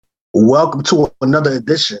Welcome to another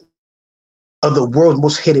edition of the world's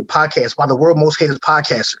most hated podcast by the world's most hated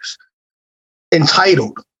podcasters,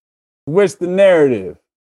 entitled What's the Narrative?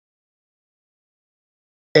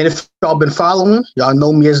 And if y'all been following, y'all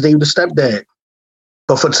know me as Dave the Stepdad.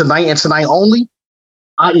 But for tonight and tonight only,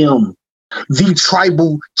 I am the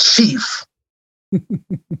Tribal Chief.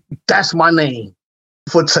 That's my name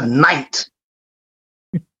for tonight.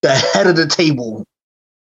 The head of the table.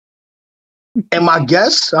 And my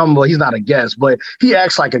guest, well, he's not a guest, but he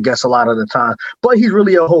acts like a guest a lot of the time. But he's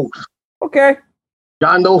really a host. Okay.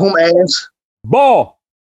 Y'all know whom as Ball.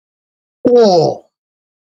 Bull.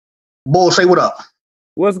 Bull, say what up.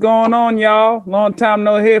 What's going on, y'all? Long time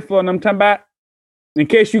no hear from them. Talking about, in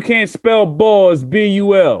case you can't spell ball, it's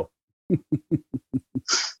B-U-L.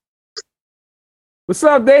 What's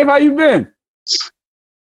up, Dave? How you been?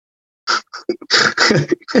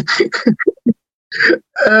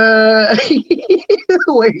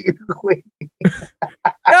 Wait.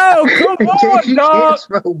 Yo, come on, dog.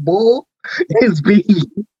 Spell bull is B.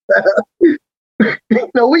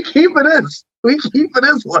 No, we keeping this. We keeping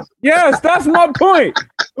this one. Yes, that's my point.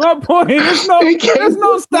 My point. There's no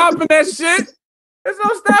stopping that shit. There's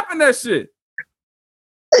no stopping that shit.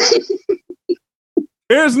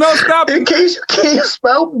 There's no stopping. In case you can't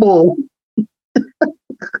spell bull.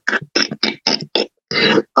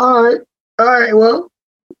 All right. Well,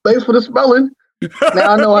 thanks for the spelling.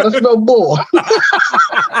 Now I know how to spell bull.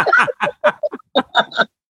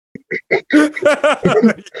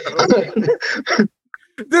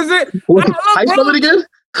 Does it? I spell it again?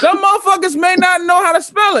 Some motherfuckers may not know how to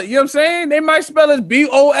spell it. You know what I'm saying? They might spell it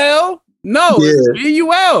B-O-L. No, it's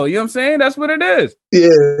B-U-L. You know what I'm saying? That's what it is.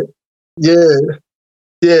 Yeah,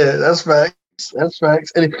 that's facts. That's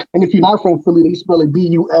facts. And if you're not from Philly, they spell it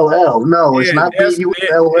B-U-L-L. No, it's not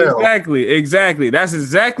B-U-L-L. Exactly. That's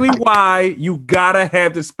exactly why you gotta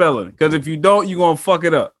have the spelling. Because if you don't, you're gonna fuck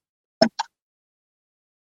it up.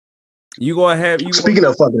 Speaking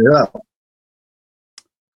of fucking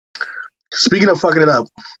it up,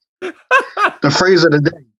 the phrase of the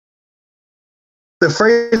day. The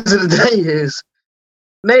phrase of the day is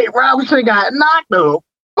Nate Robinson got knocked the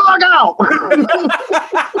fuck out.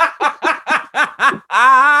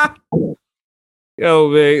 Yo,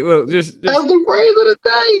 man, look, just that's the phrase of the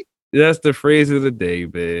day. That's the phrase of the day,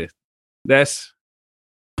 man. That's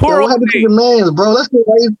poor. Yo, what happened to your mans, bro?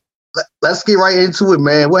 Let's get right into it,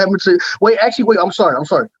 man. What happened to? Wait. I'm sorry.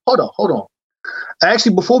 Hold on.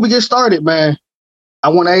 Actually, before we get started, man, I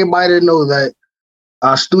want everybody to know that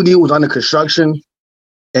our studio was under construction,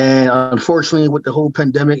 and unfortunately, with the whole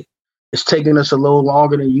pandemic, it's taking us a little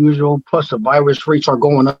longer than usual. Plus, the virus rates are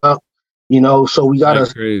going up. So we gotta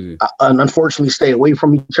unfortunately stay away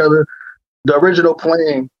from each other. The original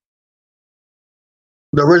plan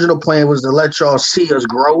was to let y'all see us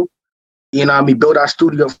grow. Build our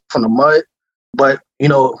studio from the mud. But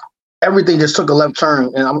everything just took a left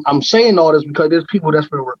turn. And I'm saying all this because there's people that's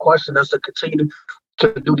been requesting us to continue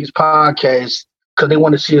to do these podcasts because they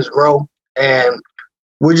want to see us grow. And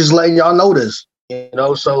we're just letting y'all know this.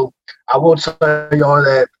 So I will tell y'all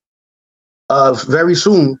that very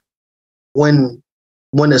soon, when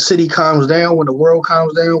the city calms down, when the world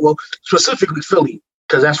calms down, well, specifically Philly,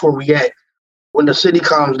 because that's where we at. When the city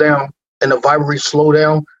calms down and the virus slow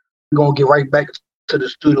down, we're going to get right back to the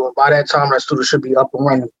studio. And by that time, that studio should be up and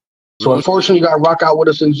running. So unfortunately, you got to rock out with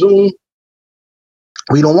us in Zoom.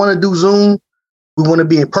 We don't want to do Zoom. We want to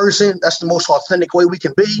be in person. That's the most authentic way we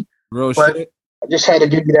can be. Real but shit. I just had to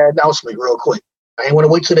give you that announcement real quick. I ain't want to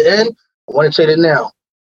wait to the end. I want to say that now.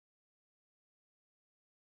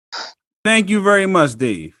 Thank you very much,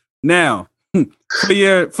 Dave. Now, for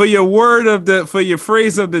your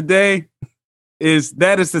phrase of the day is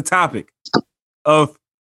the topic of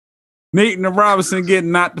Nate and Robinson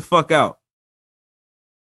getting knocked the fuck out.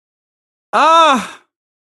 My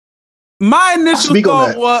initial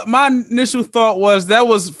thought was that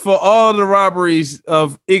was for all the robberies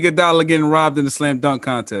of Iguodala getting robbed in the slam dunk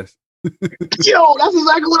contest. Yo, that's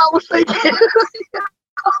exactly what I was thinking.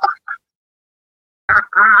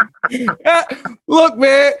 Look,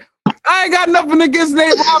 man, I ain't got nothing against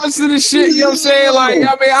Nate Robinson and shit. You know what I'm saying? I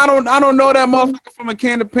don't know that motherfucker from a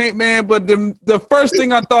can of paint, man. But the first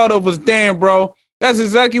thing I thought of was, damn, bro, that's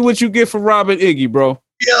exactly what you get for robbing Iggy, bro.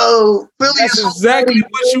 Yo, Philly, that's exactly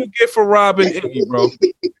what you get for robbing Iggy, bro.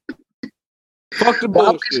 Fuck the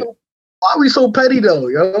bullshit. Why are we so petty though,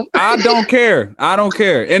 yo? I don't care.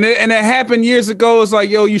 And it happened years ago. It's like,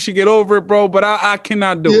 yo, you should get over it, bro. But I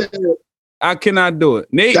cannot do it. I cannot do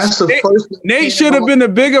it. Nate should have been the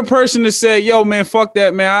bigger person to say, yo, man, fuck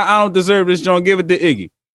that, man. I don't deserve this joint. Give it to Iggy.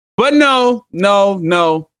 But no,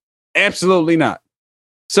 absolutely not.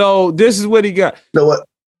 So this is what he got. You know what?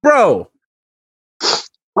 Bro,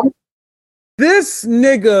 this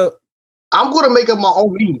nigga. I'm gonna make up my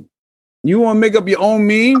own meme. You want to make up your own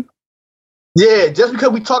meme? Yeah, just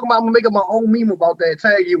because we talking about, I'm gonna make up my own meme about that.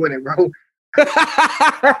 Tag you in it, bro.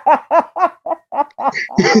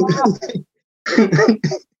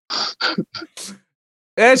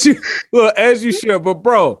 as you should, but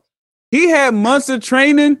bro, he had months of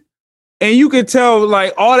training, and you could tell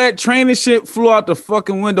like all that training shit flew out the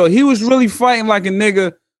fucking window. He was really fighting like a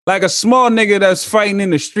nigga, like a small nigga that's fighting in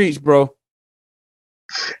the streets, bro.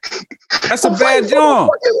 That's a bad job.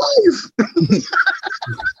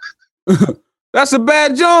 That's a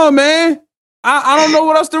bad job, man. I don't know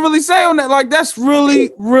what else to really say on that. Like, that's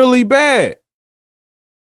really, really bad.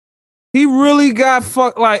 He really got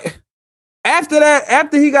fucked. Like, after that,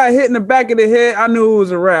 after he got hit in the back of the head, I knew it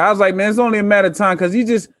was a wrap. I was like, man, it's only a matter of time because he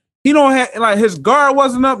don't have, like, his guard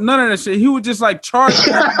wasn't up, none of that shit. He was just like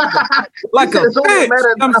charging like a bitch. You know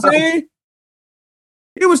what I'm saying?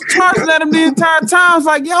 He was charging at him the entire time. I was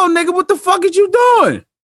like, yo, nigga, what the fuck is you doing?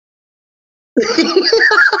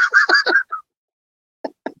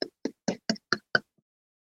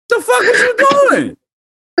 The fuck was you doing?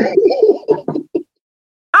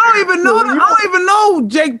 I don't even know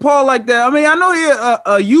Jake Paul like that. I mean, I know he's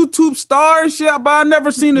a YouTube star and shit, but I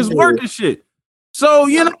never seen his work and shit. So,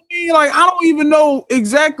 you know what I mean? Like, I don't even know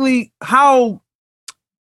exactly how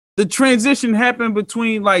the transition happened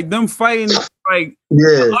between like them fighting like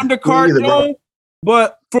undercard Joe.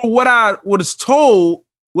 But for what I was told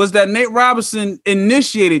was that Nate Robinson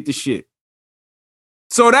initiated the shit.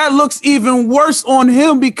 So that looks even worse on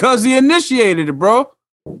him because he initiated it, bro.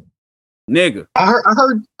 Nigga. I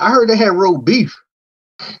heard they had road beef.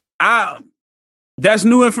 That's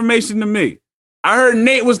new information to me. I heard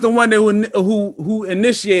Nate was the one that who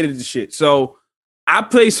initiated the shit. So I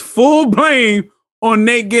place full blame on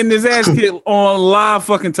Nate getting his ass kicked on live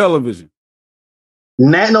fucking television.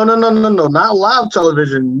 No, not live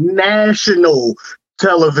television, national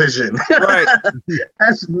television. Right.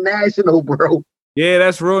 That's national, bro. Yeah,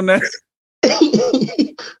 that's real nice.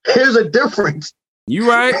 Here's a difference. You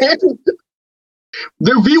right.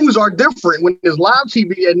 Their views are different when it's live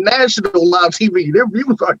TV and national live TV. Their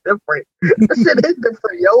views are different. That shit is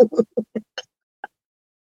different, yo.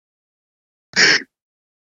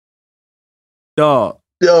 Dog.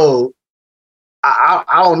 Yo, I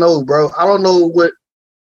don't know, bro. I don't know what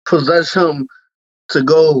possessed him to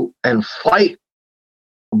go and fight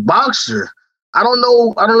a boxer. I don't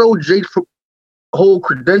know Jake's whole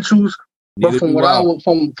credentials, but from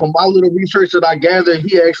my little research that I gathered,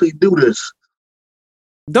 he actually do this.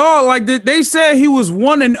 Dog, like they said he was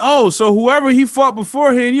 1-0, so whoever he fought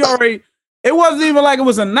beforehand, it wasn't even like it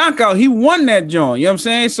was a knockout. He won that joint, you know what I'm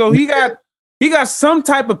saying? So he got some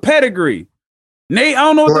type of pedigree. Nate, I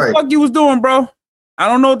don't know what the fuck you was doing, bro. I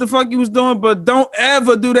don't know what the fuck you was doing, but don't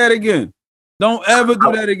ever do that again. Don't ever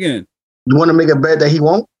do that again. You want to make a bet that he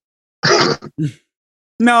won't?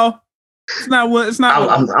 No. It's not what. It's not.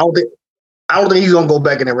 I don't think he's gonna go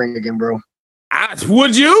back in the ring again, bro.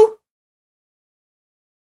 Would you?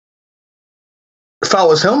 If I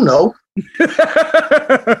was him, no.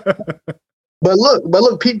 But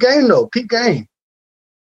look, peep game though. Peep game.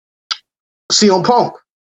 CM Punk.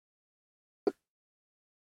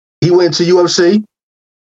 He went to UFC.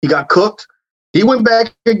 He got cooked. He went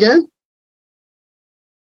back again.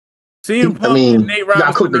 CM Punk and Nate Robinson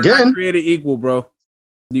got cooked again. Created equal, bro.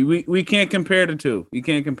 We can't compare the two. You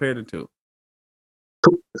can't compare the two.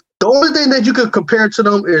 The only thing that you could compare to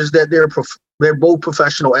them is that they're both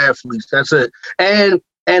professional athletes. That's it. And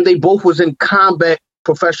they both was in combat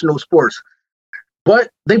professional sports. But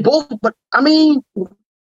I mean,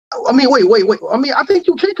 wait. I mean, I think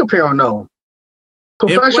you can compare them though.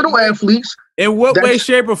 Professional athletes. In what way,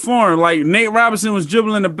 shape, or form? Like Nate Robinson was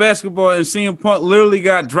dribbling the basketball and CM Punk literally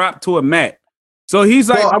got dropped to a mat. So he's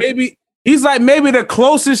like maybe the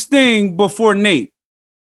closest thing before Nate.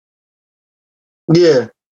 Yeah.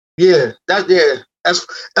 As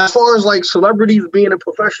far as like celebrities being a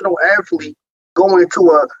professional athlete going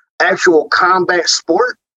into a actual combat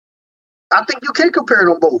sport, I think you can compare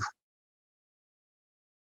them both.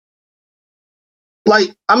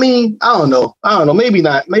 Like, I mean, I don't know. Maybe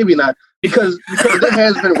not. Because there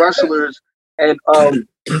has been wrestlers and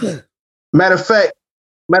matter of fact,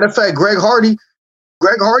 Greg Hardy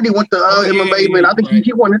went to MMA, man. I think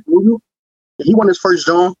he won it. He won his first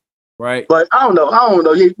zone. Right. But I don't know.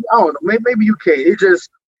 Maybe you can. It's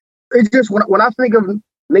just when I think of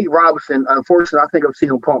Nate Robinson, unfortunately, I think of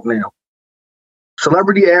CM Punk now.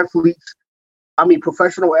 Celebrity athletes,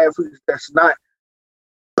 professional athletes that's not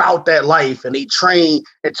about that life and they train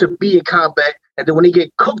and to be in combat And then when they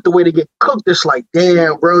get cooked, the way they get cooked, it's like,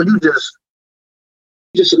 damn, bro, you just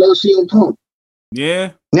another CM Punk.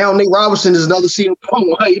 Yeah. Now Nate Robinson is another CM Punk.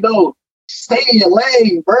 Like, stay in your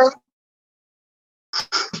lane, bro.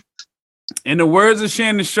 In the words of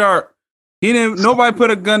Shannon Sharp, nobody put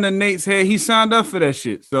a gun to Nate's head. He signed up for that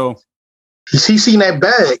shit. So he seen that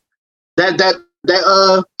bag. That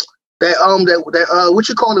what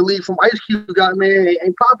you call the league from Ice Cube got, man,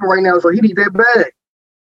 ain't popping right now, so he need that bag.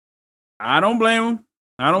 I don't blame him.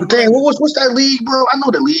 What's that league, bro? I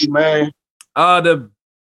know the league, man.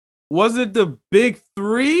 Was it the Big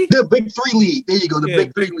Three? The Big Three league. There you go. The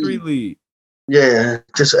Big Three league. Yeah,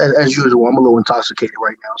 just as usual. I'm a little intoxicated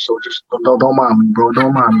right now, so just don't mind me, bro.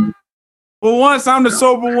 Don't mind me. For once, I'm the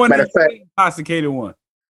sober one. Matter of fact, intoxicated one.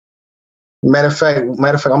 Matter of fact, I'm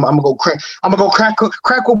gonna go crack. I'm gonna go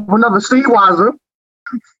crack open another Steveweiser.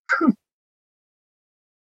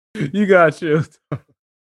 You got you.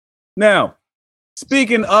 Now,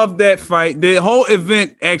 speaking of that fight, the whole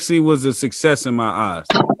event actually was a success in my eyes.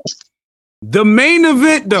 The main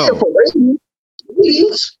event, though,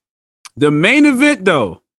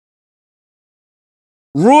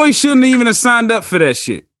 Roy shouldn't even have signed up for that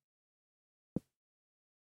shit.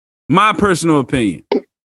 My personal opinion.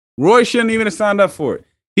 Roy shouldn't even have signed up for it.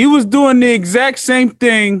 He was doing the exact same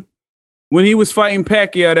thing when he was fighting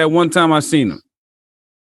Pacquiao that one time I seen him.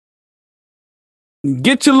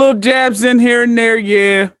 Get your little jabs in here and there,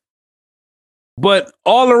 yeah. But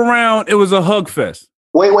all around, it was a hug fest.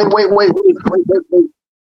 Wait, bro.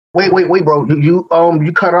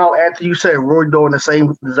 You cut out after you said Roy doing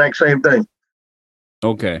the exact same thing.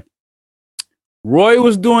 Okay. Roy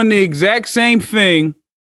was doing the exact same thing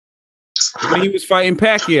when he was fighting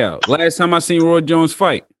Pacquiao. Last time I seen Roy Jones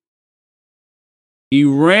fight. He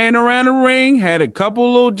ran around the ring, had a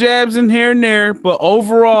couple little jabs in here and there, but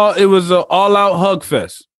overall, it was an all-out hug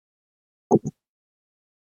fest.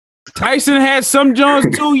 Tyson had some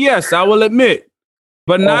Jones too, yes, I will admit,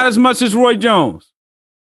 but not as much as Roy Jones.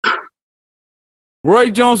 Roy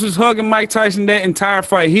Jones was hugging Mike Tyson that entire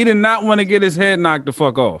fight. He did not want to get his head knocked the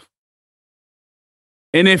fuck off.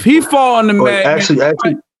 And if he fall on the mat,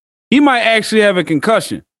 he might actually have a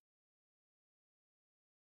concussion.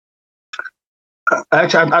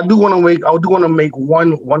 Actually, I do want to make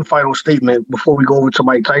one final statement before we go over to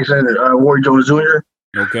Mike Tyson and Roy Jones Jr.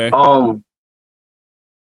 Okay.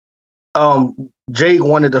 Jake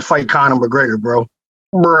wanted to fight Conor McGregor, bro.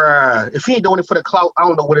 Bruh, if he ain't doing it for the clout, I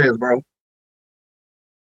don't know what it is, bro.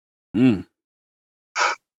 You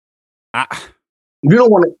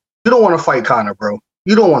don't want to fight Conor, bro.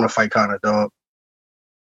 You don't want to fight Conor, dog.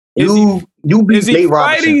 You beat Nate Robinson.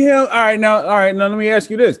 Fighting him? All right, now let me ask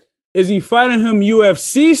you this. Is he fighting him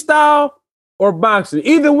UFC style or boxing?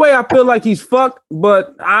 Either way, I feel like he's fucked,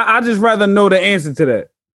 but I just rather know the answer to that.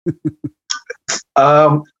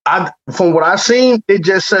 From what I've seen, it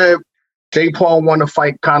just said Jake Paul want to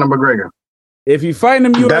fight Conor McGregor. If he fighting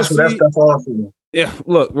him UFC, that's all I see. Yeah,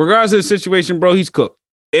 look, regardless of the situation, bro, he's cooked.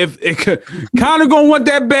 If Conor gonna want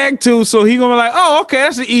that bag too, so he gonna be like, oh, okay,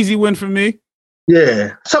 that's an easy win for me.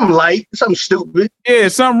 Yeah, something light, something stupid. Yeah,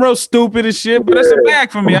 something real stupid and shit, but that's a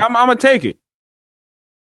bag for me. I'm gonna take it.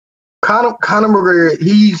 Conor McGregor,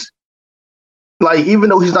 he's like, even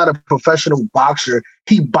though he's not a professional boxer,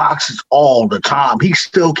 he boxes all the time. He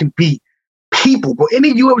still can beat people, but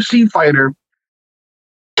any UFC fighter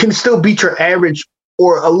can still beat your average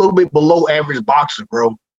or a little bit below average boxer,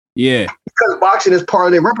 bro. Yeah. Because boxing is part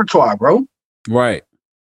of their repertoire, bro. Right.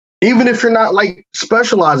 Even if you're not like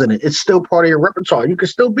specializing in it, it's still part of your repertoire. You can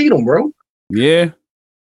still beat them, bro. Yeah.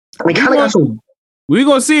 I mean, kind of got some. We're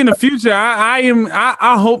gonna see in the future.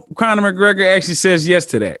 I hope Conor McGregor actually says yes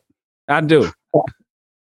to that. I do.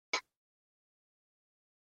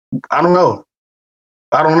 I don't know.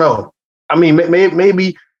 I mean,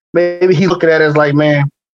 maybe he's looking at it as like, man,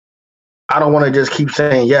 I don't want to just keep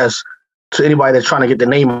saying yes to anybody that's trying to get the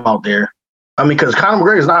name out there. I mean, because Conor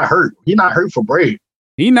McGregor's not hurt. He's not hurt for Brave.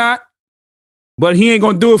 He not. But he ain't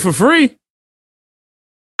gonna do it for free.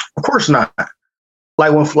 Of course not.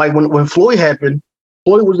 Like when Floyd happened,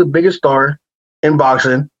 Floyd was the biggest star in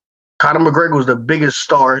boxing. Conor McGregor was the biggest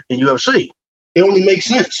star in UFC. It only makes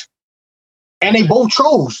sense. And they both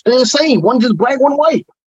trolls. They're the same. One just black, one white.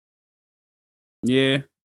 Yeah.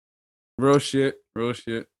 Real shit.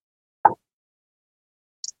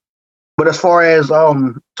 But as far as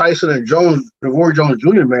Tyson and Jones, Roy Jones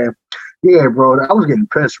Jr., man, yeah, bro, I was getting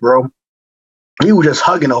pissed, bro. He was just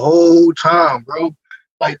hugging the whole time, bro.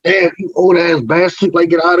 Like, damn, you old ass bastard, like,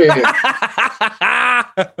 get out of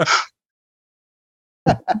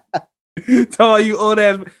here. Tell you old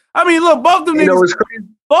ass. I mean, look, both of them niggas.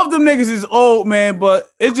 both them niggas is old, man. But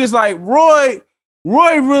it's just like Roy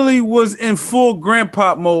really was in full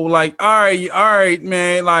grandpa mode. Like, all right,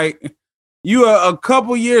 man. Like, you are a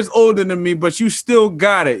couple years older than me, but you still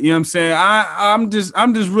got it. You know what I'm saying?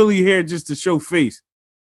 I'm just really here just to show face.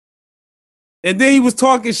 And then he was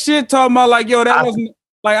talking about like, yo, that wasn't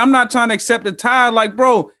like, I'm not trying to accept the tie. Like,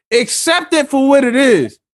 bro, accept it for what it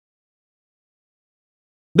is.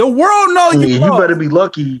 The world knows you. You better be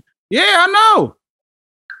lucky. Yeah, I know.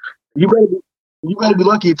 You better be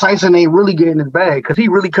lucky Tyson ain't really getting his bag, because he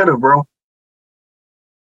really could have, bro.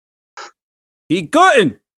 He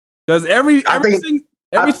couldn't. Because every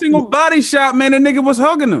single body shot, man, the nigga was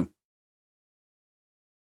hugging him.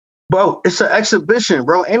 Bro, it's an exhibition,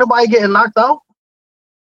 bro. Ain't nobody getting knocked out.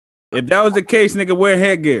 If that was the case, nigga, wear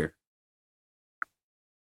headgear.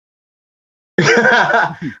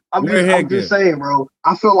 I'm just saying, bro.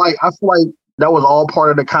 I feel like that was all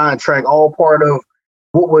part of the contract, all part of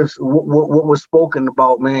what was spoken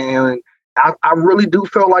about, man. And I really do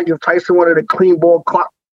feel like if Tyson wanted a clean ball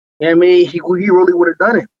clock, I mean, he really would have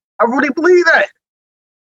done it. I really believe that.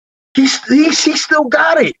 He still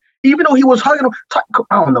got it, even though he was hugging him.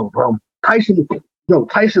 I don't know, bro. Tyson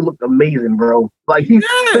looked amazing, bro. Like he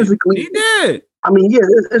did. I mean, yeah,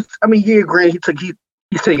 granted,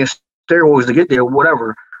 he's taking steroids to get there,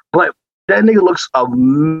 whatever. But that nigga looks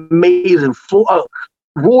amazing.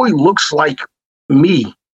 Roy looks like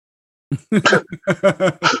me. That's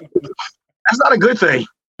not a good thing.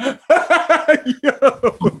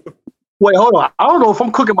 Wait, hold on. I don't know if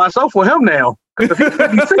I'm cooking myself for him now. You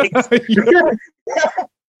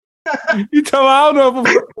tell me I don't know if I'm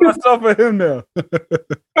cooking myself for him now.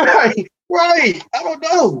 Right. I don't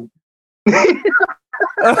know.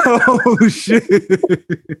 Oh shit.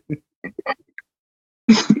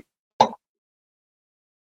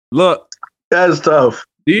 Look, that's tough.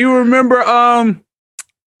 Do you remember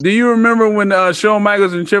when Shawn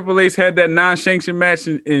Michaels and Triple H had that non-sanctioned match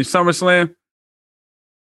in SummerSlam?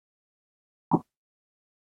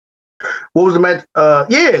 What was the match? Hell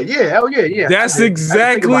yeah. That's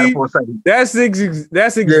exactly what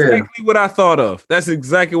I thought of. That's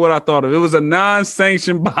exactly what I thought of. It was a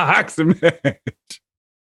non-sanctioned boxing match.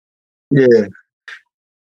 Yeah.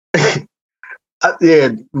 Yeah,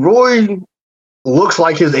 Roy looks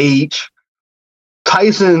like his age.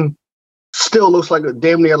 Tyson still looks like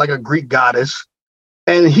damn near like a Greek goddess.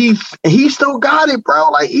 And he still got it, bro.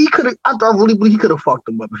 Like he could have, I really believe he could have fucked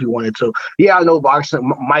him up if he wanted to. Yeah, I know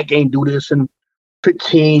boxing. Mike ain't do this in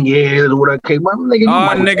 15 years or whatever. Okay, but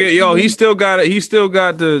nigga, yo, he still got it. He still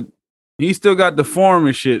got the form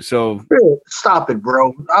and shit. So stop it,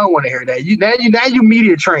 bro. I don't want to hear that. Now you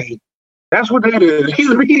media trained. That's what that is. He's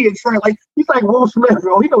a media trained. Like he's like Will Smith,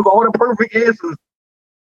 bro. He knows all the perfect answers.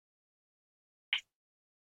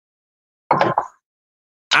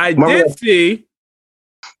 I did see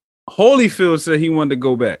Holyfield said he wanted to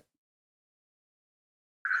go back.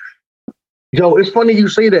 Yo, it's funny you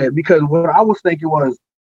say that because what I was thinking was,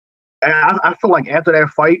 and I feel like after that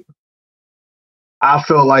fight, I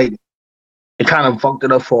feel like it kind of fucked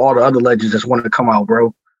it up for all the other legends that wanted to come out,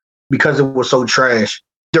 bro, because it was so trash.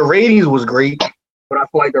 The ratings was great, but I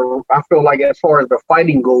feel like as far as the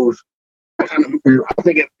fighting goes, I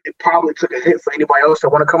think it probably took a hit for anybody else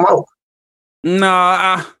that want to come out. No,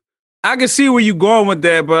 I can see where you're going with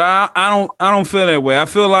that, but I don't feel that way. I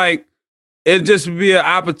feel like it just would be an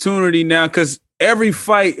opportunity now because every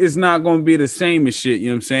fight is not going to be the same as shit. You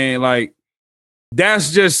know what I'm saying? Like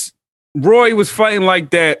that's just Roy was fighting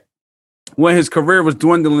like that when his career was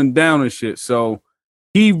dwindling down and shit. So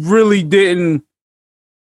he really didn't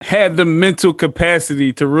have the mental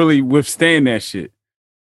capacity to really withstand that shit.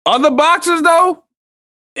 Other boxers though,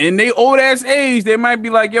 in they old ass age, they might be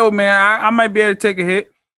like, yo, man, I might be able to take a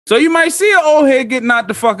hit. So you might see an old head get knocked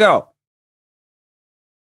the fuck out.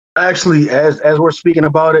 Actually, as we're speaking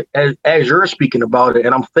about it, as you're speaking about it,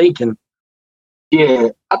 and I'm thinking, yeah,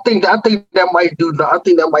 I think that might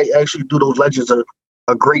actually do those legends a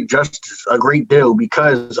great justice, a great deal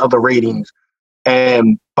because of the ratings.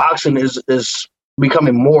 And boxing is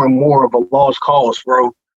becoming more and more of a lost cause,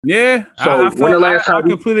 bro. Yeah, so I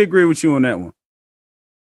completely agree with you on that one.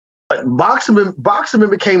 Boxing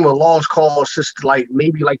became a lost cause since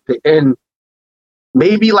maybe the end.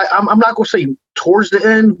 Maybe I'm not gonna say towards the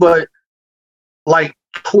end, but like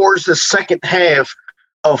towards the second half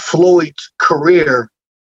of Floyd's career,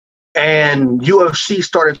 and UFC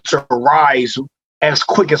started to rise as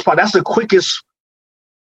quick as possible. That's the quickest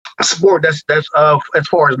sport that's as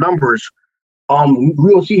far as numbers.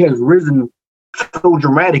 UFC has risen so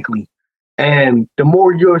dramatically, and the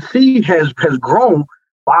more UFC has grown,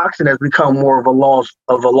 boxing has become more of a lost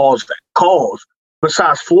cause.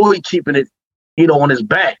 besides Floyd keeping it, on his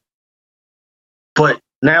back. But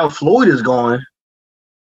now Floyd is gone.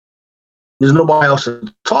 There's nobody else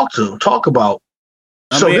to talk about.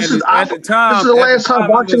 So this is the last time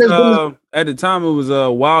boxing has been. At the time, it was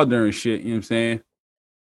Wilder and shit. You know what I'm saying?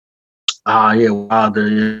 Yeah,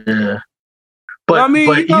 Wilder. Yeah. But I mean,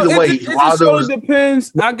 but either way, it just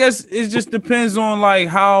depends. I guess it just depends on like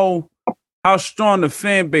how strong the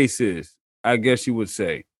fan base is. I guess you would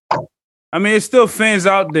say. I mean, it's still fans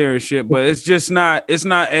out there and shit, but it's just not. It's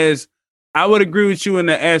not as. I would agree with you in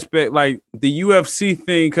the aspect like the UFC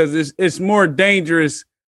thing because it's more dangerous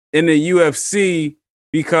in the UFC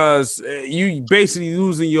because you basically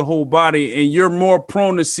losing your whole body and you're more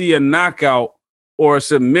prone to see a knockout or a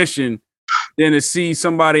submission than to see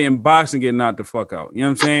somebody in boxing get knocked the fuck out. You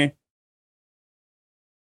know what I'm saying?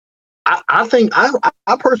 I think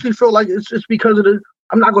I personally feel like it's just because of the.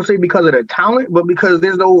 I'm not gonna say because of the talent, but because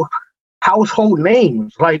there's no household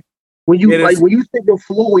names like. When you think of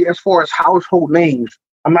Floyd as far as household names,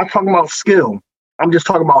 I'm not talking about skill. I'm just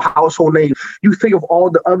talking about household names. You think of all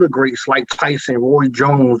the other greats like Tyson, Roy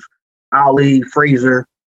Jones, Ali, Frazier.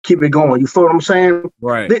 Keep it going. You feel what I'm saying?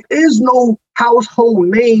 Right. There is no household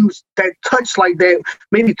names that touch like that.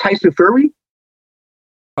 Maybe Tyson Fury,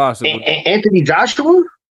 possibly Anthony Joshua.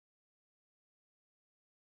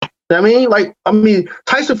 I mean,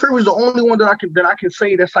 Tyson Fury is the only one that I can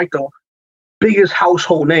say that's like the biggest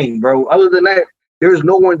household name, bro. Other than that, there's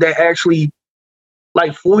no one that actually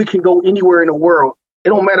like Floyd can go anywhere in the world. It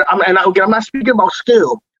don't matter. I'm not speaking about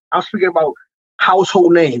skill. I'm speaking about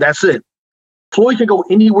household name. That's it. Floyd can go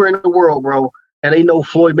anywhere in the world, bro, and they know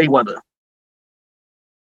Floyd Mayweather.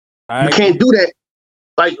 You can't do that.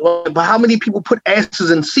 But how many people put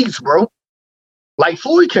asses in seats, bro? Like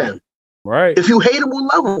Floyd can. Right. If you hate him on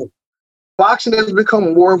level, boxing has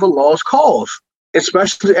become more of a lost cause,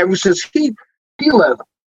 especially ever since he left.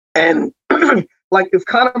 And like if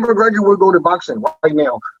Conor McGregor would go to boxing right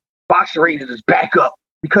now, boxing ratings is back up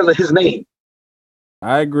because of his name.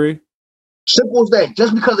 I agree. Simple as that.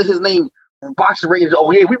 Just because of his name, boxing ratings. Oh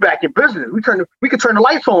yeah, we back in business. We can turn the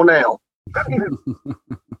lights on now.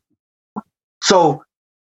 So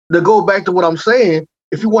to go back to what I'm saying,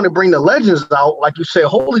 if you want to bring the legends out, like you said,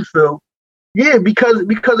 Holyfield, yeah, because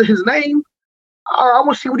of his name, I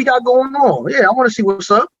want to see what he got going on. Yeah, I want to see what's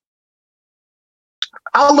up.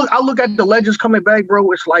 I'll look at the legends coming back,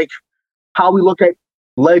 bro. It's like how we look at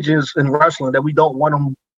legends in wrestling that we don't want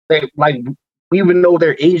them. Even though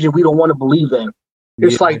they're Asian, we don't want to believe them.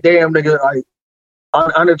 It's like, damn, nigga, like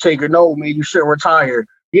Undertaker. No, man, you should retire.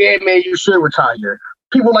 Yeah, man, you should retire.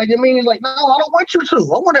 People like, he's like, no, I don't want you to.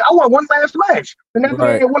 I want one last match. And then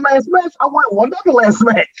one last match, I want one other last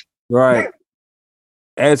match. Right.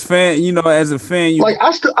 As a fan, you like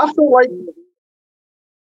I feel like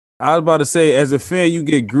I was about to say, as a fan, you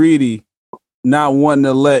get greedy, not wanting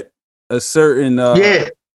to let a certain not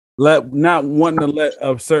wanting to let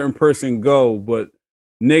a certain person go. But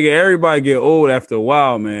nigga, everybody get old after a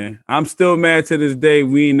while, man. I'm still mad to this day.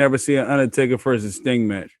 We ain't never see an Undertaker versus Sting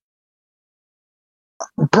match.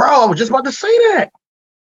 Bro, I was just about to say that.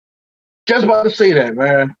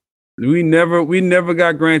 Man. We never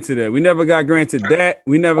got granted that. We never got granted that.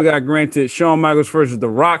 We never got granted Shawn Michaels versus The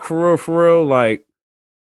Rock for real. Like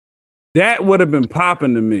that would have been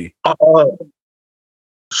popping to me.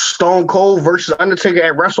 Stone Cold versus Undertaker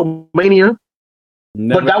at WrestleMania.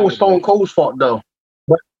 But that was Stone Cold's fault though.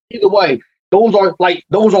 But either way, those are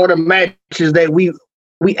the matches that we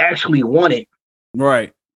actually wanted.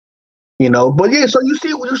 Right. But yeah, so you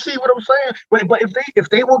see what I'm saying? But if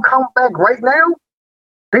they will come back right now,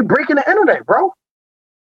 they breaking the internet, bro.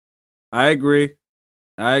 I agree.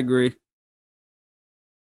 Now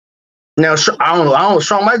I don't know.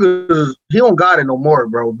 Shawn Michaels, he don't got it no more,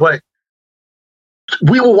 bro. But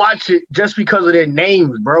we will watch it just because of their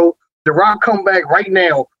names, bro. The Rock come back right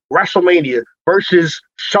now, WrestleMania versus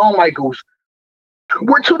Shawn Michaels.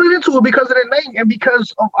 We're tuning into it because of their name and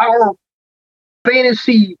because of our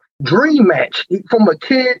fantasy dream match from a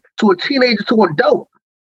kid to a teenager to an adult.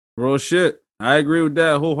 Real shit. I agree with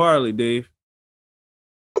that wholeheartedly, Dave.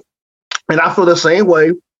 And I feel the same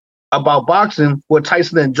way about boxing, what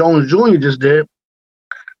Tyson and Jones Jr. just did.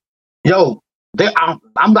 Yo,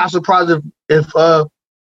 I'm not surprised if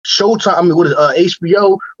Showtime,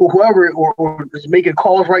 HBO or whoever or is making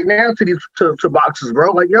calls right now to these to boxers,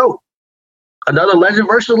 bro. Like, yo, another legend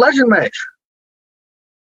versus legend match.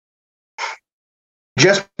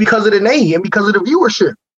 Just because of the name and because of the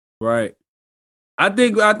viewership. Right. I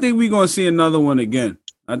think we're gonna see another one again.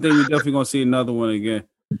 I think we're definitely gonna see another one again.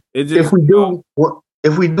 If we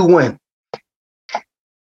do when?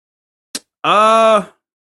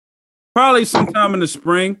 Probably sometime in the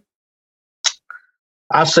spring.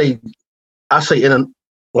 I say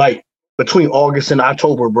like between August and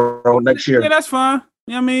October, bro, next year. Yeah, that's fine.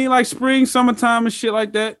 You know what I mean? Like spring, summertime, and shit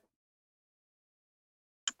like that.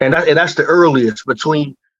 And that's the earliest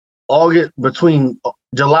between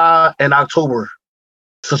July and October.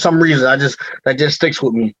 For some reason, that just sticks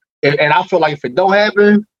with me. And I feel like if it don't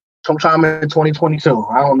happen, sometime in 2022,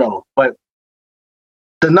 I don't know. But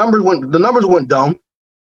the numbers went dumb.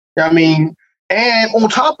 I mean, and on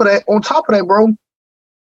top of that, bro,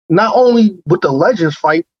 not only with the Legends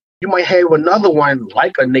fight, you might have another one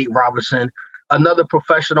like a Nate Robinson, another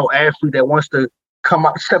professional athlete that wants to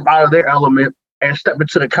step out of their element and step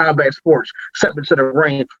into the combat sports, step into the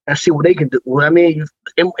ring and see what they can do. I mean,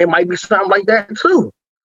 it might be something like that too.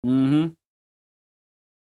 Mm-hmm.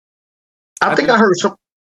 I think I heard some.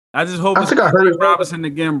 I just hope I heard Nate Robinson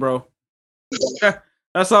again, bro.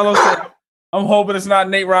 That's all I'm saying. I'm hoping it's not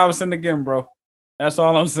Nate Robinson again, bro. That's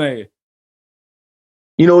all I'm saying.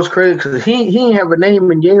 You know, it's crazy because he ain't have a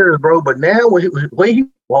name in years, bro. But now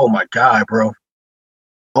oh my God, bro.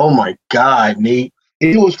 Oh my God, Nate.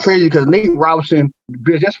 It was crazy because Nate Robinson,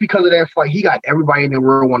 just because of that fight, he got everybody in the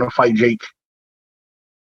world want to fight Jake.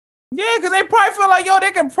 Yeah, because they probably feel like,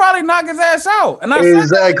 they can probably knock his ass out. And I exactly.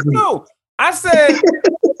 said that too. I said,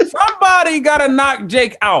 somebody got to knock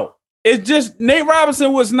Jake out. It's just Nate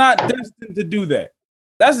Robinson was not destined to do that.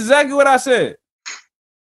 That's exactly what I said.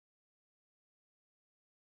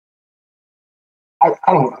 I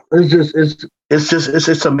don't know.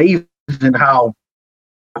 It's amazing how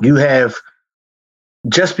you have,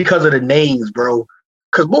 just because of the names, bro.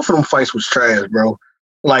 Because both of them fights was trash, bro.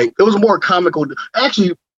 Like, it was more comical.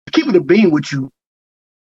 Actually, keeping the beam with you,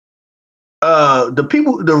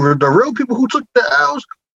 the real people who took the L's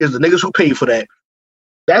is the niggas who paid for that.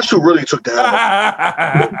 That's who really took the L's.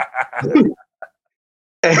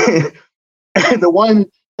 and the one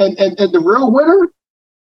and the real winner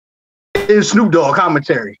is Snoop Dogg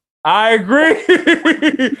commentary. I agree.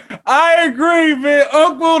 I agree, man.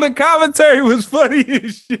 Uncle, the commentary was funny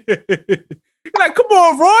as shit. Like, come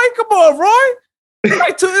on, Roy.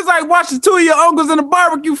 It's like watching two of your uncles in the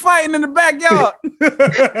barbecue fighting in the backyard.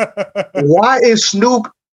 Why is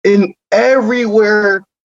Snoop in everywhere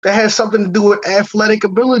that has something to do with athletic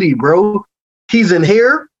ability, bro? He's in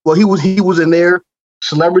here. Well, he was in there.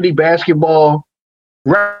 Celebrity basketball,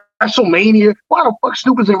 WrestleMania. Why the fuck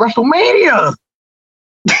Snoop is in WrestleMania?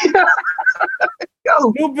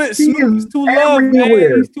 Yo, Snoop is too loved,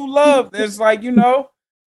 man. He's too loved. It's like,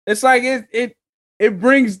 it's like it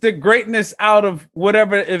brings the greatness out of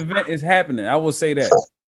whatever event is happening. I will say that.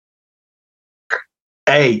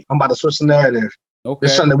 Hey, I'm about to switch the narrative. Okay.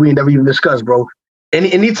 It's something we never even discussed, bro.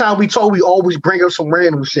 Anytime we talk, we always bring up some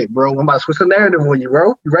random shit, bro. I'm about to switch the narrative on you,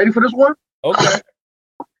 bro. You ready for this one? Okay.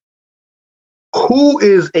 Who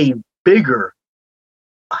is a bigger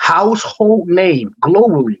household name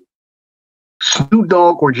globally, Snoop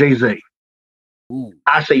Dogg or Jay-Z?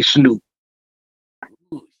 I say Snoop.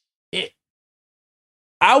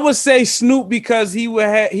 I would say Snoop because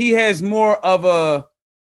he has more of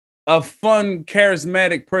a fun,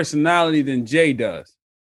 charismatic personality than Jay does.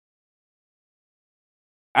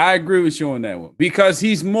 I agree with you on that one because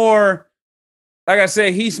he's more, like I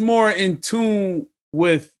said, he's more in tune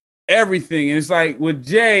with everything. And it's like with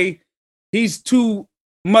Jay, he's too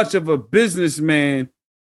much of a businessman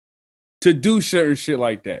to do certain shit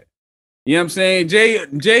like that. You know what I'm saying? Jay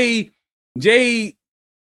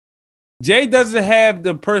doesn't have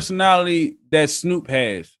the personality that Snoop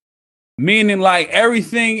has. Meaning like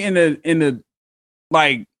everything in the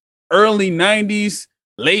like early 90s,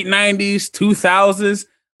 late 90s, 2000s,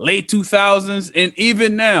 late 2000s, and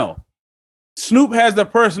even now, Snoop has the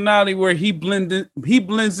personality where he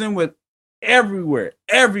blends in with everywhere.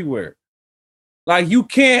 Like you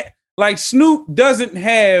can't, like Snoop doesn't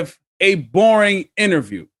have a boring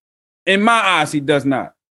interview. In my eyes, he does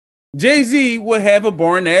not. Jay-Z would have a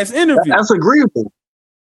boring ass interview. That's agreeable.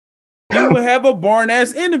 He would have a boring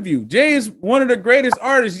ass interview. Jay is one of the greatest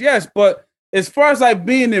artists, yes, but as far as like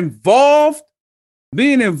being involved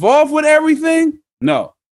with everything,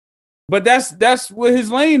 no. But that's what his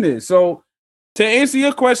lane is. So to answer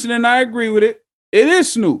your question, and I agree with it, it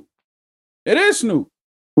is Snoop. It is Snoop.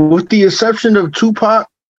 With the exception of Tupac,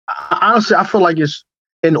 honestly, I feel like it's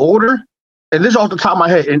in order, and this is off the top of my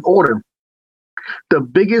head, in order. The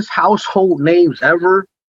biggest household names ever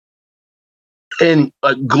and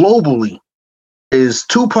globally is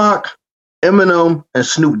Tupac, Eminem, and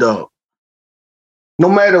Snoop Dogg. No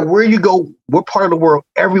matter where you go, what part of the world,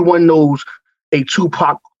 everyone knows a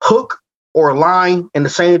Tupac hook or a line, and the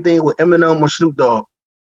same thing with Eminem or Snoop Dogg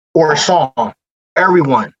or a song.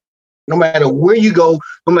 Everyone. No matter where you go,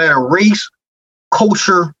 no matter race,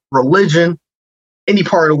 culture, religion, any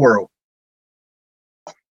part of the world.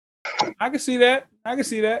 I can see that. I can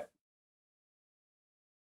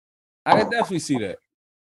definitely see that.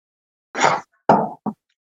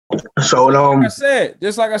 So like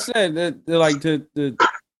I said,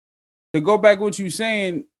 to go back what you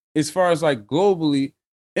saying as far as like globally,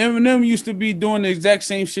 Eminem used to be doing the exact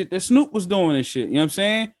same shit that Snoop was doing and shit. You know what I'm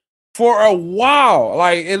saying? For a while,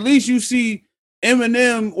 like at least you see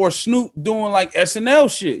Eminem or Snoop doing like SNL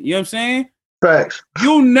shit. You know what I'm saying? Facts.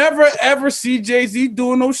 You'll never ever see Jay-Z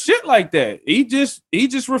doing no shit like that. He just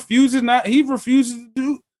refuses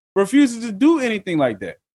to do anything like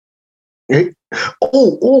that. Wait.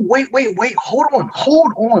 Hold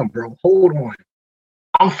on, bro. Hold on.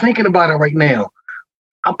 I'm thinking about it right now.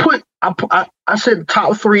 I said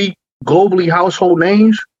top 3 globally household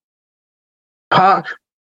names: Pac,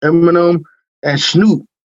 Eminem, and Snoop.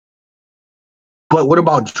 But what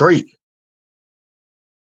about Drake?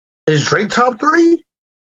 Is Drake top 3?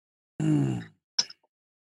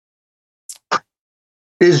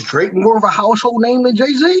 Is Drake more of a household name than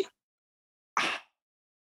Jay-Z?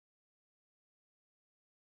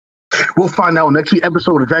 We'll find out next week's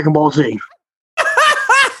episode of Dragon Ball Z.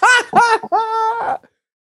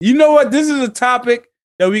 You know what? This is a topic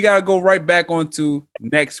that we gotta go right back onto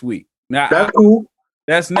next week. Now, that's cool.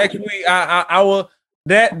 That's next week. I will.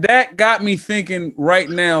 That got me thinking right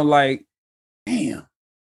now. Like, damn.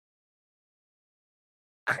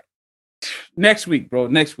 Next week, bro.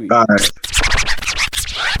 Next week. All right.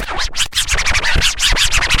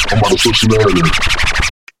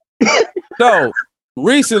 So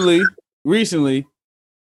recently,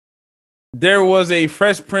 there was a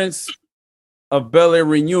Fresh Prince of Bel-Air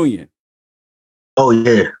reunion. Oh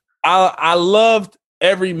yeah. I loved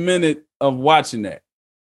every minute of watching that.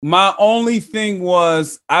 My only thing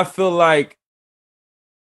was I feel like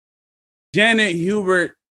Janet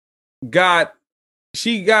Hubert I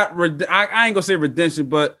ain't gonna say redemption,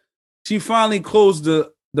 but she finally closed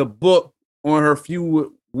the book on her feud with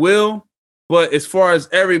Will. But as far as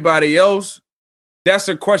everybody else, that's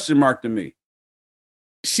a question mark to me.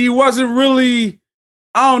 She wasn't really,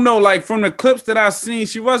 I don't know, like from the clips that I've seen,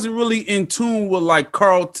 she wasn't really in tune with like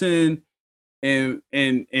Carlton and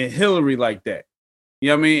Hillary like that. You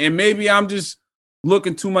know what I mean? And maybe I'm just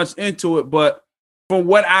looking too much into it, but from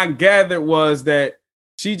what I gathered was that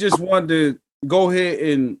she just wanted to go ahead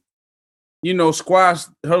and, squash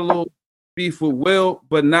her little beef with Will,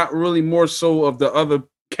 but not really more so of the other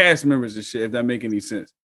cast members and shit, if that make any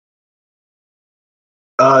sense.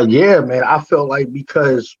 Yeah, man. I felt like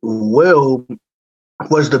because Will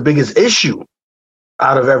was the biggest issue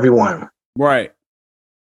out of everyone. Right.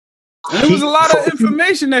 And there was a lot of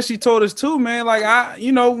information that she told us too, man. Like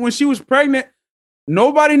when she was pregnant,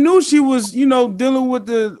 nobody knew she was, dealing with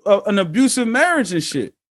an abusive marriage and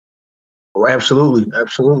shit. Oh, absolutely.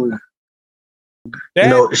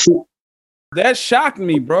 That shocked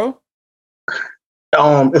me, bro.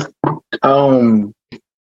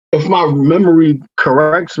 If my memory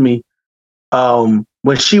corrects me,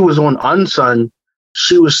 when she was on Unsung,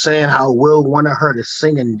 she was saying how Will wanted her to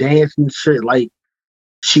sing and dance and shit, like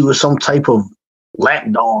she was some type of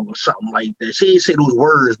lapdog or something like that. She didn't say those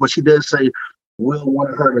words, but she did say Will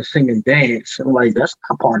wanted her to sing and dance. And I'm like, that's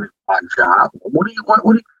not part of my job. What do you want?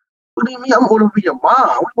 What do you mean I'm going to be your mom?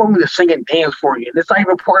 What do you want me to sing and dance for you? And it's not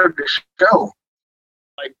even part of the show.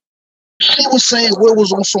 Like, she was saying Will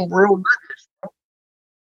was on some real niggas.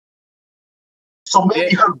 So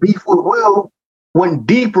maybe her beef with Will went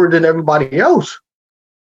deeper than everybody else.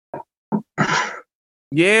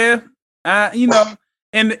 Yeah.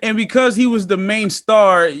 And because he was the main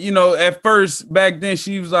star, at first back then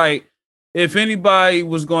she was like, if anybody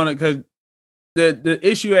was gonna, because the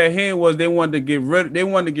issue at hand was they wanted to get rid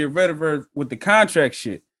of her with the contract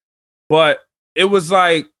shit. But it was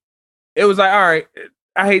like, all right,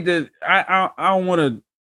 I hate to, I don't want to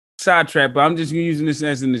sidetrack, but I'm just using this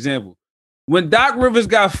as an example. When Doc Rivers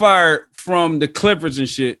got fired from the Clippers and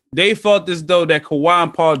shit, they felt as though that Kawhi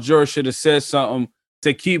and Paul George should have said something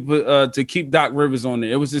to keep Doc Rivers on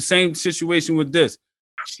there. It was the same situation with this.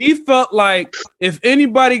 She felt like if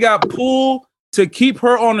anybody got pulled to keep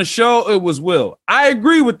her on the show, it was Will. I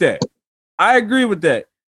agree with that.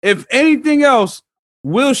 If anything else,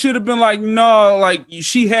 Will should have been like, no, like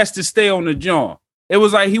she has to stay on the joint. It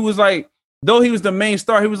was like he was like, though he was the main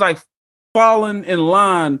star, he was like falling in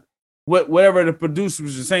line with whatever the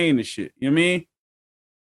producers were saying and shit. You know what I mean?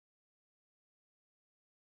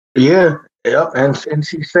 Yeah. Yep. And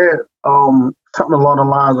she said something along the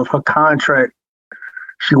lines of her contract.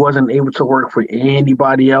 She wasn't able to work for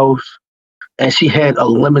anybody else. and she had a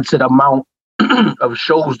limited amount of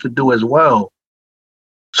shows to do as well.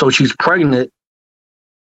 So she's pregnant.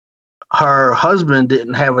 Her husband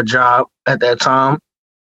didn't have a job at that time,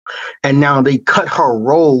 and now they cut her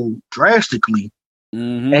role drastically,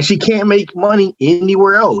 and she can't make money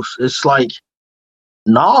anywhere else. It's like,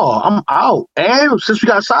 no, I'm out. And since we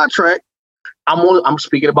got sidetracked, I'm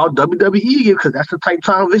speaking about WWE because that's the type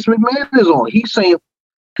time Vince McMahon is on.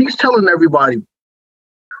 He's telling everybody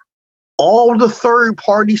all the third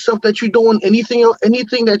party stuff that you're doing, anything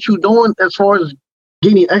that you're doing as far as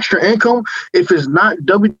getting extra income, if it's not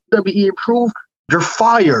WWE approved, you're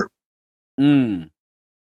fired. And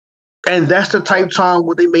that's the type time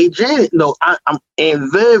what they made Janet. No, I'm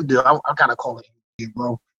and Viv did. I'm kind of calling it,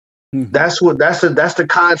 bro. That's the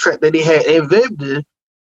contract that they had. And Viv did,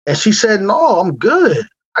 and she said, "No, I'm good.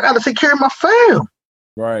 I got to take care of my fam."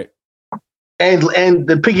 Right. And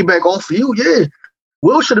the piggyback off of you, yeah.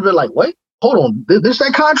 Will should have been like, "Wait, hold on. This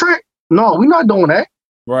that contract? No, we're not doing that.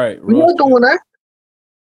 Right. We're not doing that."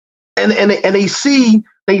 And they seen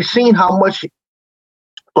how much.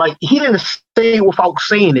 Like, he didn't say it without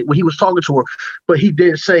saying it when he was talking to her, but he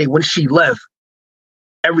did say when she left,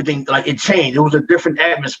 everything, like, it changed. It was a different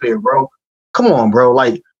atmosphere, bro. Come on, bro.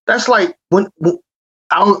 Like, that's like when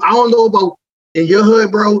I don't know about in your hood,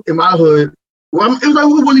 bro. In my hood, well, it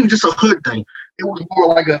wasn't even just a hood thing. It was more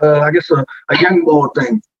like I guess a young boy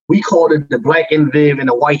thing. We called it the black and Viv and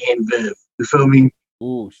the white and Viv. You feel me?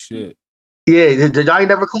 Oh shit. Yeah, did y'all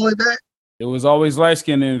never call it that? It was always light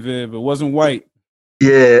skinned and Viv. It wasn't white.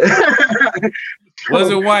 Yeah.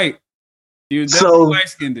 Wasn't white. You definitely light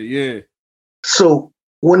skinned it, yeah. So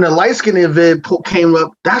when the light skinned Viv came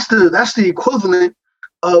up, that's the equivalent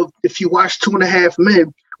of if you watch 2.5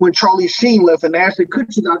 Men when Charlie Sheen left and Ashton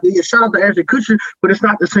Kutcher got there. Shout out to Ashton Kutcher, but it's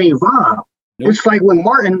not the same vibe. Nope. It's like when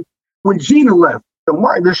Gina left.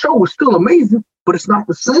 The show was still amazing, but it's not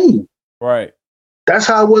the same. Right. That's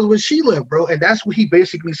how it was when she left, bro. And that's what he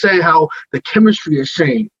basically said, how the chemistry has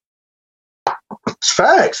changed. It's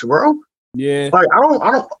facts, bro. Yeah. Like I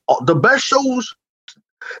don't the best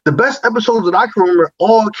episodes that I can remember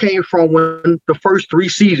all came from when the first 3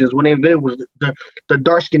 seasons when Viv was the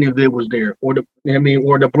dark skinned Viv was there, or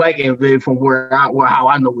the black Viv from how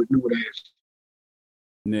I know it as.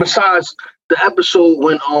 Yeah. Besides the episode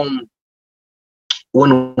when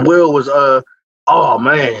Will was oh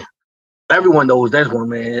man, everyone knows that one,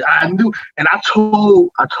 man. I knew, and I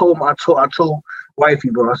told wifey,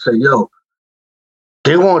 bro. I said, yo,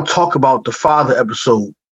 they want to talk about the father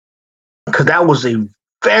episode because that was a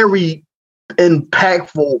very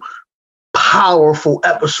impactful, powerful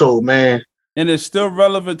episode, man. And it's still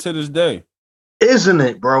relevant to this day, isn't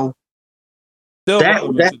it, bro? Still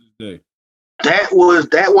relevant to this day. That one.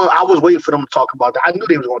 I was waiting for them to talk about that. I knew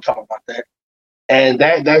they was going to talk about that, and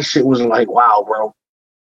that shit was like, wow, bro.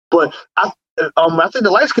 But I think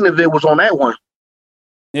the light skinned Viv was on that one.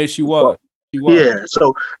 Yeah, she was. Yeah,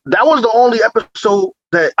 so that was the only episode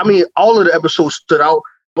that, all of the episodes stood out.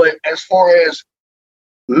 But as far as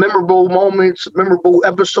memorable moments, memorable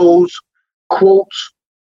episodes, quotes,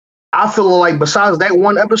 I feel like besides that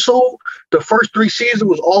one episode, the first 3 seasons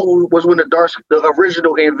was when the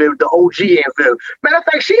original Aunt Viv, the OG Aunt Viv. Matter of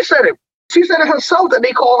fact, she said it. She said it herself that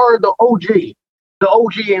they call her the OG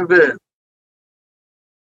Aunt Viv.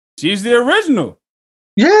 She's the original.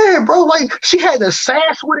 Yeah, bro. Like, she had the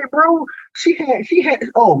sass with it, bro. She had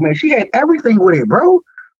oh man, she had everything with it, bro.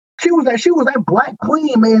 She was that black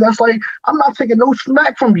queen, man. That's like, I'm not taking no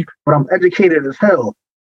smack from you, but I'm educated as hell.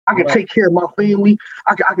 I can take care of my family.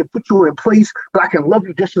 I can put you in place, but I can love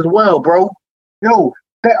you just as well, bro. Yo,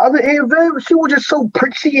 that other Aunt Viv, she was just so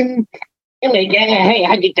pretty and like, yeah, hey,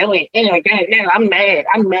 how you doing? And like, no, I'm mad.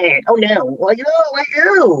 Oh no, like,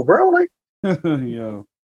 ew, bro, like, yo.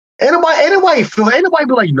 Anybody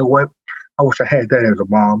be like, you know what? I wish I had that as a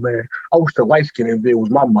mom, man. I wish the light skinned Viv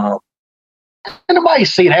was my mom. Anybody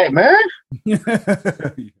say that, man?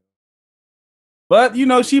 But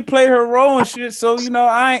she played her role and shit. So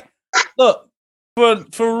I look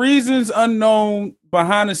for reasons unknown,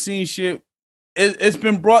 behind the scenes shit. It's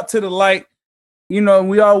been brought to the light.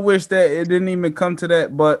 We all wish that it didn't even come to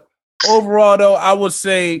that. But overall, though, I would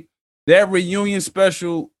say that reunion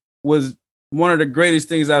special was one of the greatest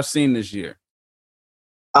things I've seen this year.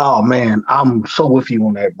 Oh man, I'm so with you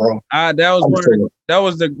on that, bro. That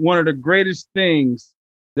was one of the greatest things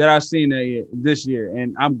that I've seen this year,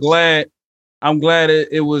 and I'm glad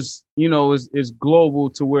it was it's global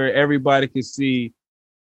to where everybody can see,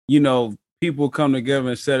 people come together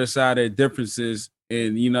and set aside their differences,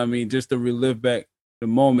 and just to relive back the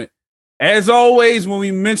moment. As always, when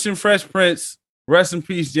we mention Fresh Prince, rest in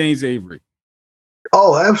peace, James Avery.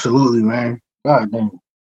 Oh, absolutely, man. God damn.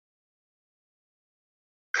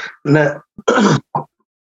 Now,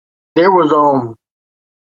 there was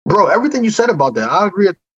bro, everything you said about that, I agree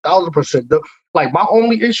 1,000%. Like my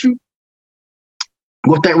only issue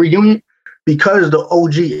with that reunion, because the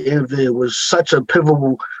OG Envid was such a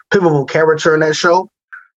pivotal character in that show.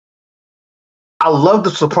 I love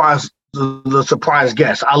the surprise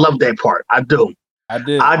guest. I love that part. I do. I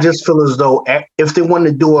did. I just feel as though if they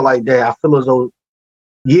wanted to do it like that, I feel as though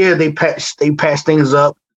they patched things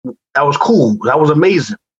up. That was cool. That was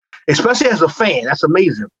amazing. Especially as a fan, that's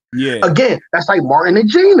amazing. Yeah. Again, that's like Martin and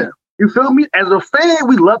Gina. You feel me? As a fan,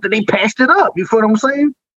 we love that they patched it up. You feel what I'm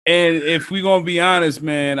saying? And if we gonna be honest,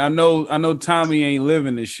 man, I know Tommy ain't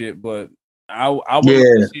living this shit, but I would love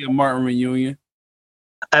to see a Martin reunion.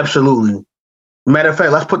 Absolutely. Matter of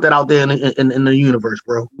fact, let's put that out there in the universe,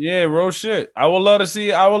 bro. Yeah, real shit. I would love to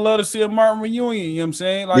see a Martin reunion. You know what I'm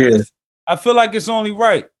saying? Like, I feel like it's only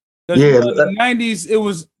right. Yeah, in the 90s, it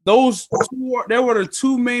was those two. There were the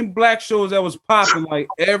two main black shows that was popping like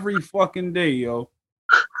every fucking day, yo.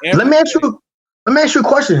 Let me ask you a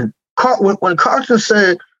question. When Carson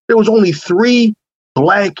said there was only 3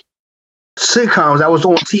 black sitcoms that was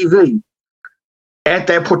on TV at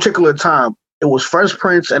that particular time, it was Fresh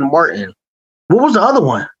Prince and Martin. What was the other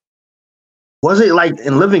one? Was it like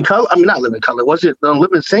in Living Color? I mean, not Living Color. Was it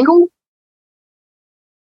Living Single?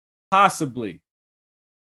 Possibly.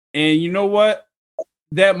 And you know what?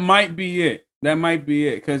 That might be it.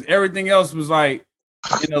 Because everything else was like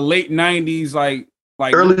in the late 90s, like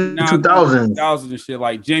early 2000s and shit,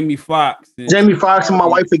 like Jamie Foxx. And My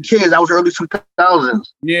Wife and Kids. That was early 2000s.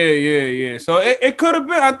 Yeah. So it could have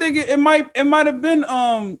been. I think it might have been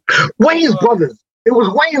Wayne's Brothers. It was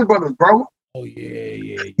Wayne's Brothers, bro. Oh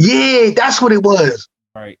yeah. Yeah, that's what it was.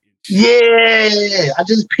 Right. Yeah, I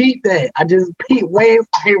just peeped that. Wayne's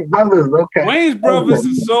Brothers. Okay. Wayne's Brothers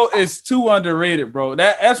is too underrated, bro.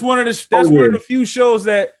 That's one of the few shows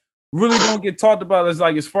that really don't get talked about. It's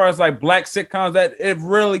like as far as like black sitcoms, that it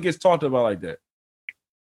really gets talked about like that.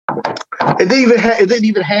 It didn't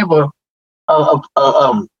even have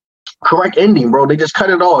a correct ending, bro. They just cut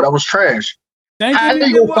it all. That was trash. I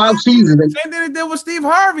didn't go 5 seasons. Same thing they did with Steve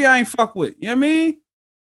Harvey. I ain't fuck with. You know what I mean?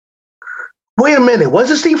 Wait a minute. Was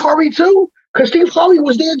it Steve Harvey too? Because Steve Harvey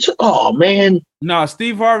was there too. Oh man. No,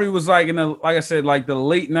 Steve Harvey was like like I said, like the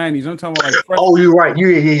late 90s. I'm talking about like. Oh, you're right.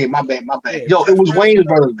 Yeah. My bad. Yo, it was Wayne's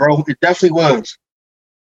Brothers, bro. It definitely was.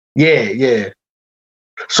 Yeah.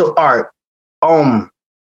 So all right.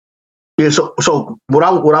 Yeah. So what I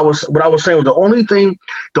was saying was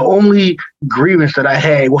the only grievance that I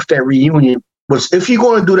had with that reunion was if you're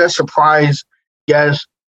going to do that surprise guest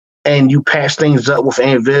and you patch things up with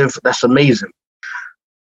Aunt Viv, that's amazing.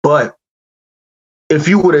 But if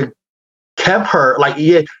you would have kept her, like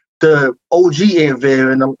the OG Aunt Viv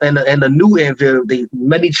and the new Aunt Viv, they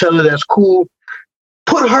met each other. That's cool.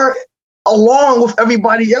 Put her along with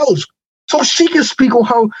everybody else so she can speak on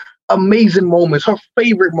her amazing moments, her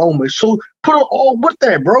favorite moments. So put her all with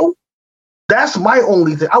that, bro. That's my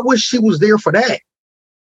only thing. I wish she was there for that.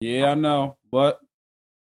 Yeah, I know, but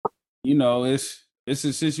you know, it's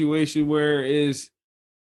a situation where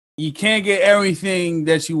you can't get everything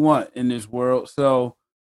that you want in this world. So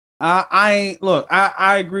I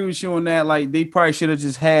agree with you on that. Like they probably should have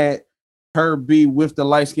just had her be with the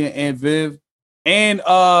light skin Aunt Viv and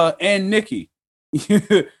Nikki. You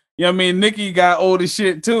know what I mean? Nikki got old as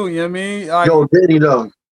shit too. You know what I mean? Like, yo, did he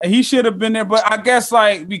though? He should have been there, but I guess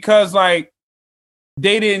like because like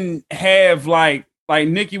they didn't have like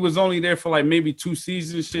Nikki was only there for like maybe 2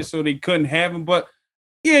 seasons, shit, so they couldn't have him. But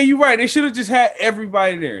yeah, you're right. They should have just had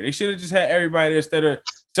everybody there. They should have just had everybody there instead of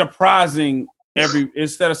surprising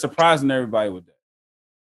everybody with that.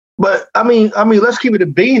 But I mean, let's keep it a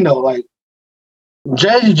bean though. Like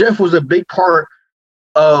Jazzy Jeff was a big part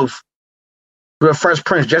of the Fresh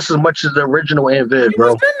Prince just as much as the original Aunt Viv, bro.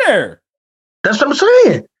 He was in there. That's what I'm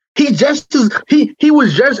saying. He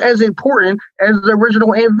was just as important as the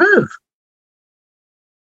original Aunt Viv.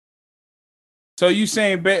 So you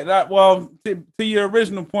saying, well, to your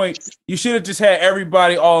original point, you should have just had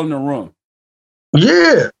everybody all in the room.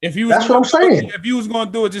 Yeah, that's what I'm saying. If you was going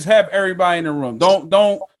to do it, just have everybody in the room. Don't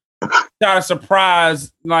try to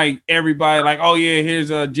surprise like everybody. Like, oh yeah, here's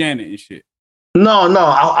Janet and shit. No,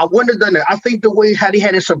 I wouldn't have done that. I think the way how he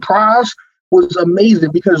had a surprise was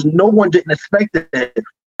amazing because no one didn't expect it.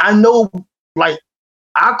 I know, like,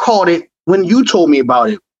 I caught it when you told me about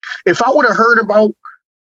it. If I would have heard about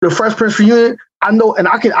the Fresh Prince reunion, I know, and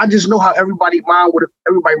I just know how everybody's mind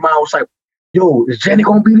was like, yo, is Janet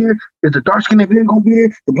gonna be there? Is the dark skinned Evan gonna be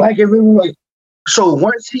there? The black Evan, like, so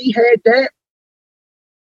once he had that,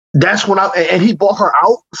 That's when and he brought her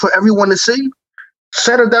out for everyone to see.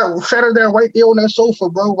 Set her there right there on that sofa,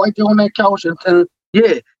 bro, right there on that couch, and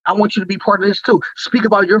yeah, I want you to be part of this too. Speak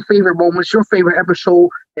about your favorite moments, your favorite episode,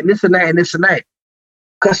 and this and that and this and that.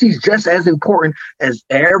 Because she's just as important as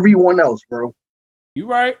everyone else, bro. You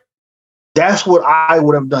right. That's what I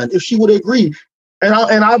would have done if she would agree, and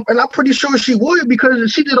I'm pretty sure she would because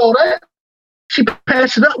she did all that. She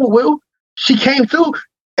patched it up with Will. She came through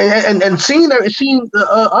and seen the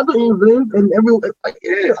other events and everyone. Like,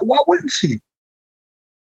 yeah, why wouldn't she?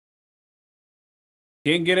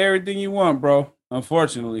 Can't get everything you want, bro.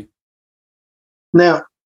 Unfortunately. Now,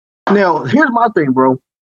 here's my thing, bro.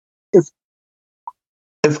 If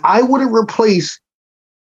I would have replaced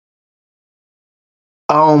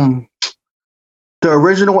the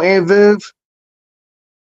original Aunt Viv,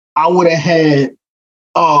 I would have had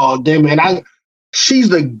damn it. She's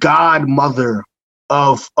the godmother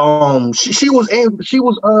of she was Aunt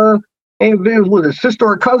Viv's was a sister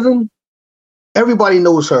or cousin. Everybody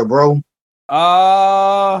knows her, bro.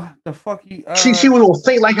 The fuck you she was gonna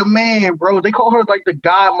think like a man, bro. They call her like the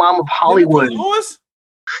godmom of Hollywood. Lewis?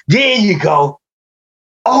 There you go.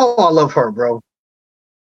 Oh, I love her, bro.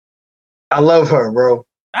 I love her, bro.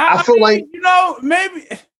 I feel like maybe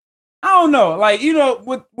I don't know. Like,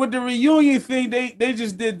 with the reunion thing, they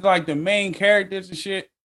just did like the main characters and shit.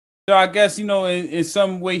 So I guess, in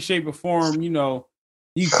some way, shape, or form, you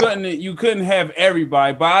couldn't have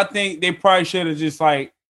everybody. But I think they probably should have just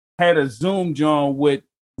like had a Zoom John with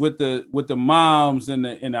the moms and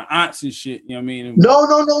the aunts and shit. You know what I mean? No.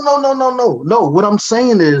 What I'm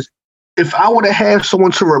saying is, if I would have had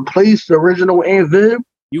someone to replace the original Aunt Viv,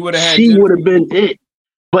 you would have had. She would have been it.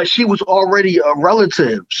 But she was already a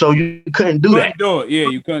relative, so you couldn't do that. Do it. Yeah,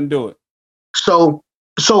 you couldn't do it. So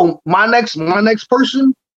my next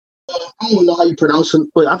person, I don't know how you pronounce it,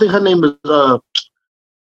 but I think her name is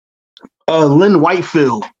Lynn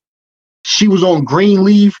Whitefield. She was on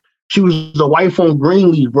Greenleaf. She was the wife on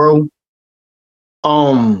Greenleaf, bro.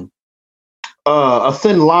 A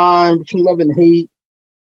Thin Line Between Love and Hate.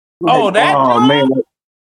 Oh, that? Oh man,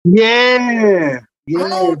 yeah.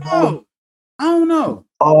 I don't know.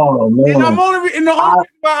 Oh man! And I'm only the only reason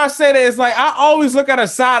why I say that is like I always look at a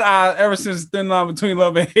side eye ever since Thin Line Between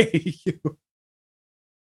Love and Hate.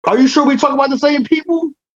 Are you sure we talk about the same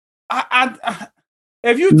people? I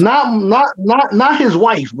if you not his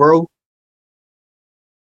wife, bro.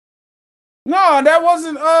 No, that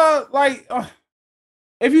wasn't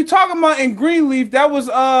if you talking about in Greenleaf, that was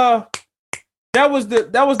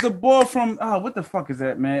the boy from what the fuck is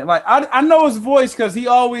that, man? Like I know his voice because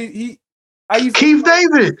Keith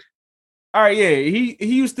David. All right, yeah, he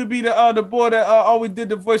used to be the boy that always did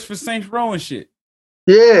the voice for Saints Row and shit.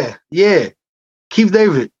 Yeah, Keith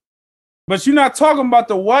David. But you're not talking about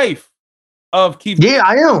the wife of Keith. Yeah,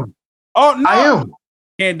 I am. Oh no, I am.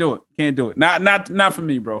 Can't do it. Not for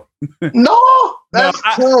me, bro. No, that's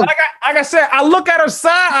like I said, I look at her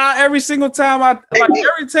side eye every single time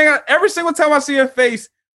every single time I see her face.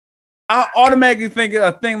 I automatically think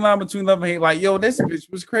a Thin Line Between Love and Hate. Like, yo, this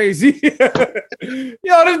bitch was crazy. But I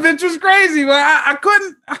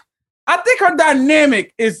couldn't. I think her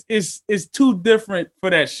dynamic is too different for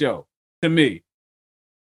that show to me.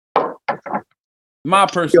 My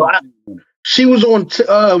personal. She was on.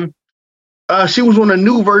 She was on a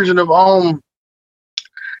new version of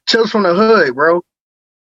Tales from the Hood, bro.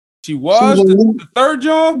 She was the third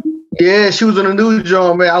job. Yeah, she was on a new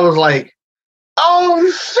job, man. I was like,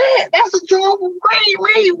 oh shit, that's a job. Wait.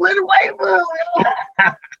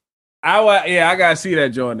 I gotta see that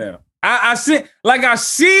joint now. I see it,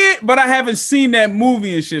 but I haven't seen that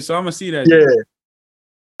movie and shit, so I'm gonna see that. Yeah,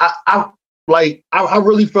 I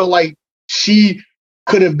really feel like she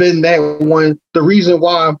could have been that one. The reason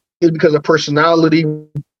why is because of personality.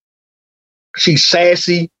 She's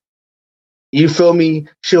sassy. You feel me?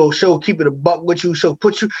 She'll keep it a buck with you. She'll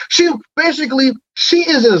put you. She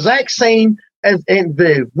is the exact same as Aunt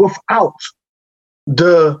Viv without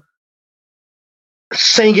the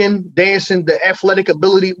singing, dancing, the athletic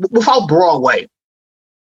ability, without Broadway.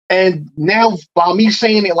 And now, by me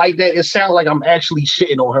saying it like that, it sounds like I'm actually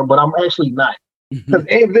shitting on her, but I'm actually not. Because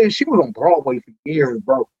Aunt Viv, she was on Broadway for years,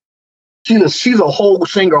 bro. She's a whole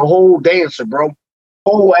singer, a whole dancer, bro.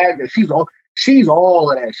 Whole actor. She's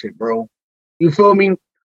all of that shit, bro. You feel me?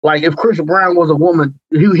 Like if Chris Brown was a woman,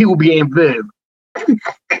 he would be Aunt Viv.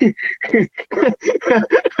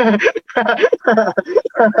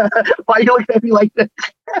 Why you looking at me like that?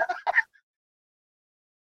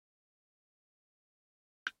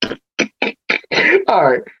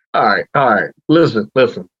 All right. Listen.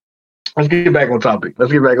 Let's get back on topic.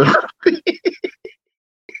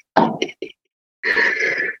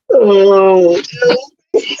 Oh,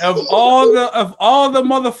 Of all the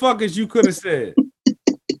motherfuckers you could have said.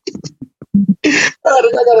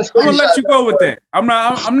 I'm gonna let you go with that. I'm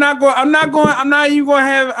not even gonna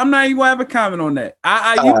have a comment on that.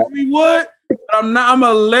 I usually would, but I'm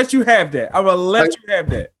gonna let you have that. I'm gonna let you have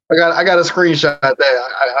that. I got a screenshot that.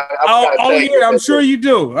 Yeah, I'm sure you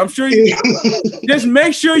do. I'm sure you do. Just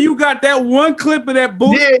make sure you got that one clip of that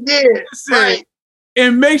bullshit. Yeah, right.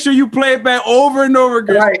 And make sure you play it back over and over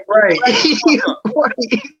again. Right.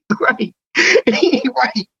 right.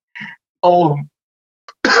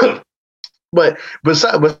 But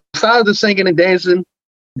besides the singing and dancing,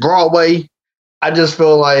 Broadway, I just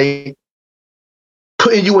feel like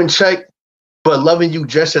putting you in check, but loving you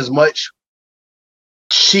just as much.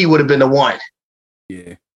 She would have been the one.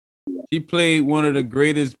 Yeah, she played one of the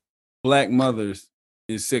greatest black mothers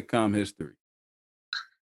in sitcom history.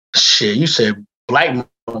 Shit, you said black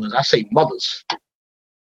mothers. I say mothers.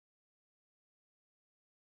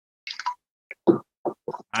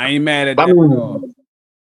 I ain't mad at that at all.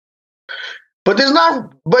 But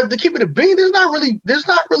to keep it a bean, there's not really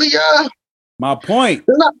my point.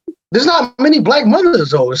 There's not many black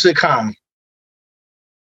mothers though in sitcom.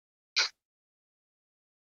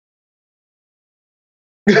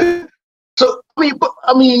 So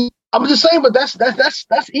I'm just saying, but that's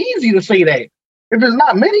easy to say that. If there's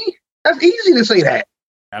not many, that's easy to say that.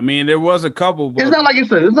 I mean, there was a couple, but it's not like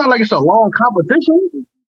it's a long competition.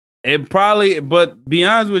 It probably, but be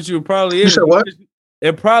honest with you, it probably is. You said what?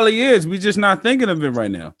 It probably is. We're just not thinking of it right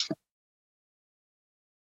now.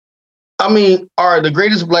 I mean, all right, the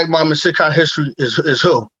greatest black mom in sitcom history is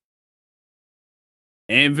who?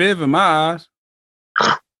 Aunt Viv in my eyes.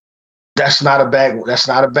 That's not a bad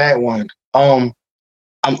one. I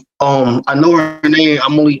know her name.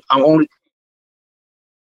 I'm only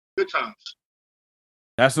Good Times.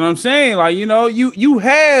 That's what I'm saying. Like, you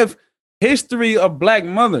have history of black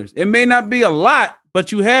mothers. It may not be a lot,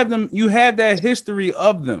 but you have them. You have that history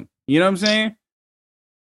of them. You know what I'm saying?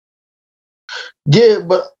 Yeah,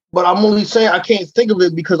 but I'm only saying I can't think of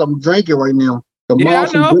it because I'm drinking right now. The mom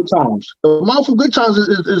from Good Times. The mom from Good Times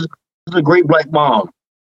is a great black mom.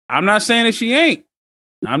 I'm not saying that she ain't.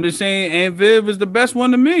 I'm just saying Aunt Viv is the best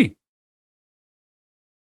one to me.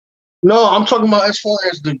 No, I'm talking about as far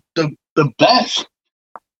as the best.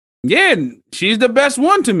 Yeah, she's the best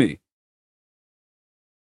one to me.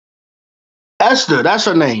 Esther, that's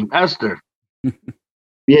her name. Esther.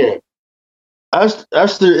 Yeah.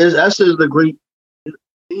 Esther is the great.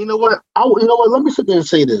 You know what? Let me sit there and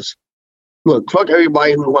say this. Look, fuck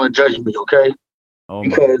everybody who want to judge me, okay? Oh,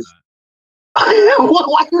 because why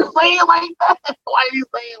are you saying like that? Why are you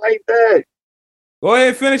saying like that? Go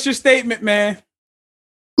ahead, finish your statement, man.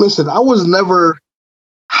 Listen, I was never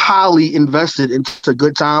highly invested into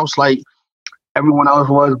Good Times like everyone else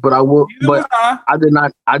was, but I will. Neither was I. I did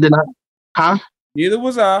not. Huh? Neither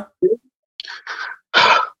was I.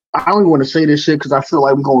 I don't even want to say this shit because I feel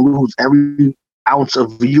like we're gonna lose every ounce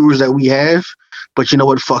of viewers that we have. But you know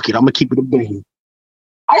what? Fuck it. I'm gonna keep it a bean.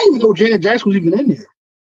 I didn't even know Janet Jackson was even in there.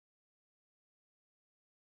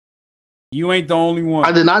 You ain't the only one.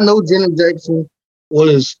 I did not know Janet Jackson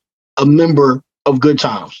was a member of Good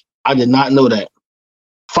Times. I did not know that.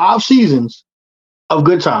 5 seasons of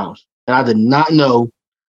Good Times, and I did not know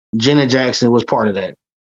Janet Jackson was part of that.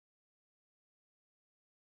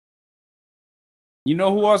 You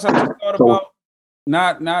know who else I just thought about?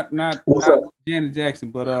 Not Janet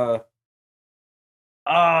Jackson, but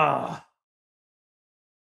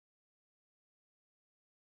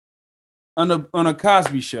on a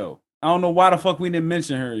Cosby Show. I don't know why the fuck we didn't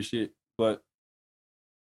mention her and shit, but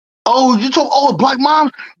you told black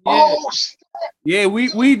moms? Yeah. Yeah,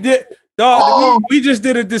 we did. Dog, we just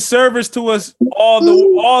did a disservice to us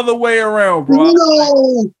all the way around, bro.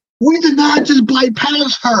 No, we did not just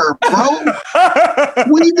bypass her, bro.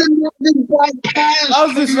 We did not just bypass her.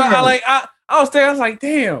 I was like,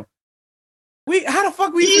 damn. How the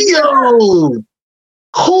fuck we?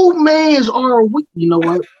 Who mans are we? You know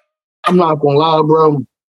what? I'm not gonna lie, bro.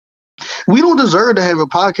 We don't deserve to have a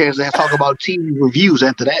podcast and talk about TV reviews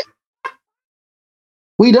after that.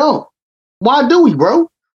 We don't. Why do we, bro?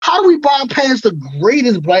 How do we bypass the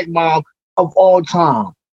greatest black mom of all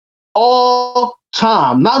time? All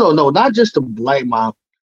time. Not just the black mom.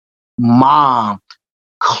 Mom.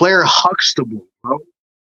 Claire Huxtable, bro.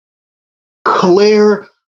 Claire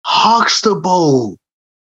Huxtable.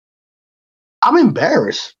 I'm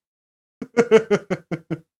embarrassed.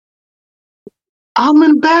 I'm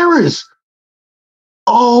embarrassed.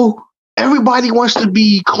 Oh, everybody wants to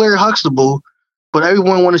be Claire Huxtable, but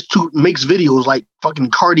everyone wants to makes videos like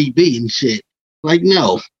fucking Cardi B and shit. Like,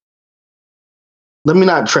 no. Let me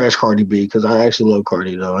not trash Cardi B because I actually love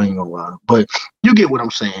Cardi though. I ain't gonna lie, but you get what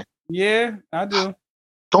I'm saying. Yeah, I do.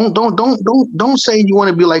 Don't say you want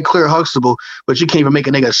to be like Claire Huxtable, but you can't even make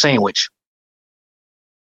a nigga a sandwich.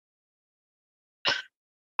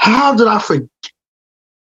 How did I forget?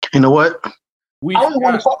 You know what? I don't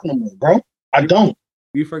want to talk no more, bro. I don't.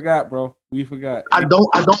 We forgot, bro. We forgot. I don't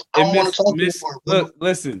want to talk no more. Look,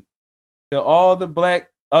 listen. To all the black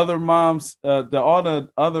other moms, all the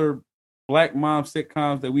other black mom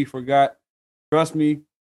sitcoms that we forgot, trust me,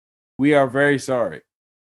 we are very sorry.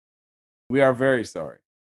 We are very sorry.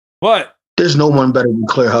 But there's no one better than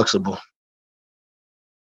Claire Huxtable.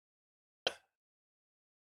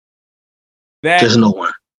 There's no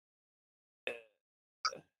one.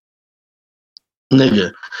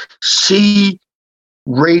 Nigga, she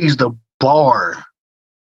raised the bar.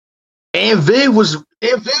 And Viv is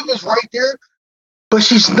right there, but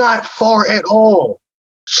she's not far at all.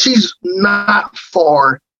 She's not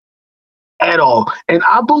far at all. And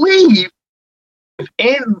I believe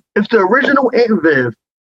if the original Aunt Viv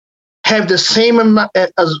have the same amount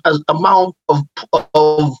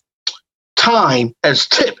of time as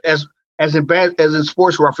Tip as in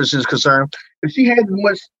sports references concerned, if she had as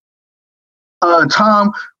much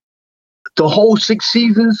time the whole 6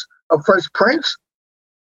 seasons of Fresh Prince,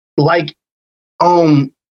 like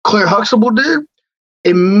Claire Huxtable did,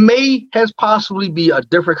 it may has possibly be a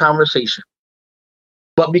different conversation.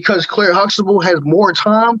 But because Claire Huxtable has more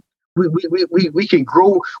time, we can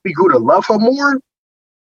grow. We grew to love her more.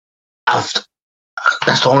 That's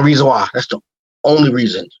the only reason why. That's the only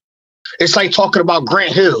reason. It's like talking about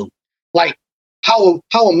Grant Hill. Like how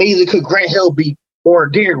amazing could Grant Hill be, or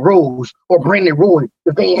Derrick Rose, or Brandon Roy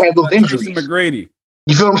if they ain't have those injuries? McGrady.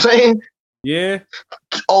 You feel what I'm saying? Yeah.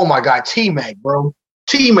 Oh my God, T-Mac, bro.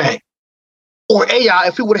 T-Mac. Or AI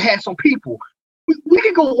if he would have had some people. We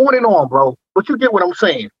can go on and on, bro. But you get what I'm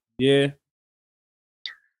saying. Yeah.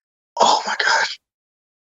 Oh my gosh.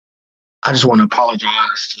 I just want to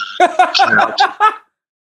apologize to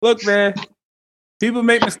Look, man. People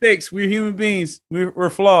make mistakes. We're human beings. We're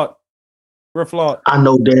flawed. We're flawed. I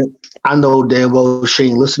know damn well she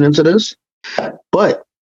ain't listening to this. But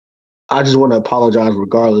I just want to apologize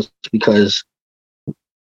regardless, because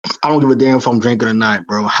I don't give a damn if I'm drinking or not,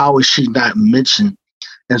 bro. How is she not mentioned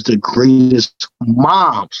as the greatest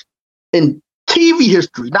moms in TV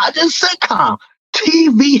history? Not just sitcom,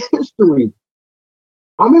 TV history.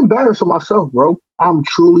 I'm embarrassed of myself, bro. I'm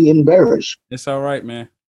truly embarrassed. It's all right, man.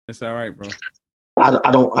 It's all right, bro.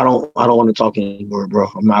 I don't want to talk anymore, bro.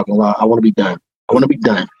 I'm not gonna lie. I want to be done. But I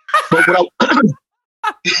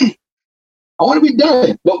want to be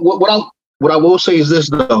done. But what I will say is this,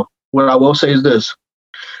 though. What I will say is this.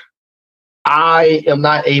 I am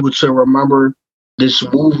not able to remember this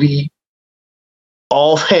movie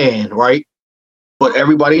offhand, right? But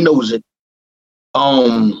everybody knows it.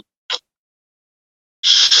 I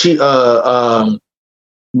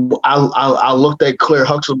looked at Claire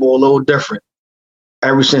Huxtable a little different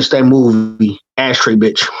ever since that movie, Ashtray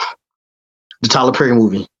Bitch, the Tyler Perry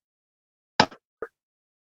movie.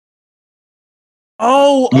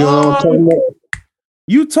 Oh, you know what I'm talking about?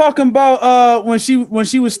 You talking about when she was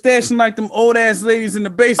stashing like them old ass ladies in the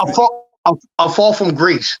basement? A Fall from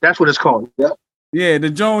Grace. That's what it's called. Yep. Yeah, the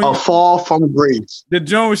joint. A Fall from Grace. The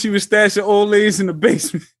joint where she was stashing old ladies in the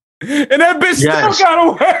basement, and that bitch still got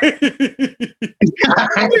away.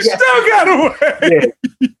 Still got away.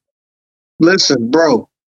 Yeah. Listen, bro.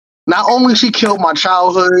 Not only she killed my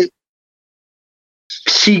childhood,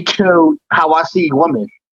 she killed how I see women.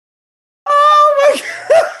 Oh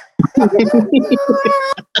my God.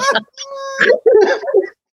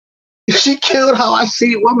 She killed how I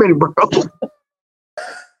see women, bro.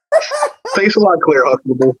 Thanks a lot, Claire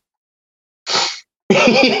Huxtable.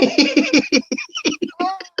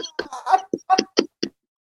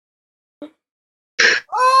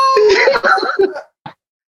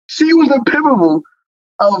 She was the pivotal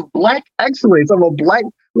of black excellence, of a black.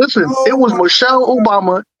 Listen, it was Michelle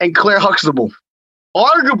Obama and Claire Huxtable.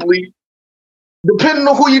 Arguably, depending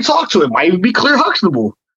on who you talk to, it might even be Claire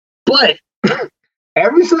Huxtable. But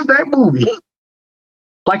ever since that movie,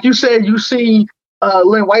 like you said, you see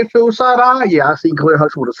Lynn Whitefield side eye. Yeah, I see Claire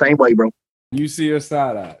Huxtable the same way, bro. You see her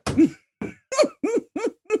side eye.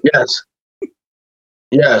 Yes.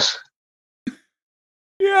 Yes.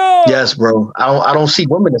 Yeah. Yes, bro. I don't see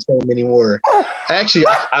women the same anymore. Actually,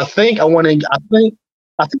 I think I want to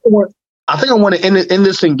end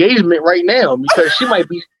this engagement right now, because my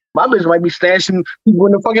bitch might be stashing people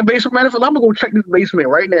in the fucking basement. Matter of fact, I'm gonna go check this basement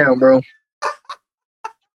right now, bro.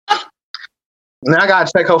 Now I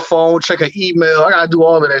gotta check her phone, check her email. I gotta do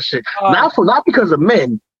all of that shit. Not because of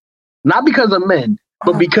men, Not because of men,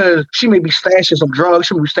 but because she may be stashing some drugs.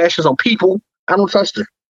 She may be stashing some people. I don't trust her.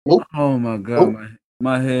 Nope. Oh my god,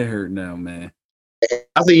 my head hurt now, man.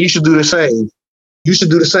 I think you should do the same. You should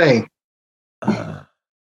do the same.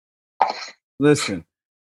 Listen,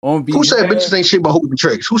 on behalf, who said bitches ain't shit but holding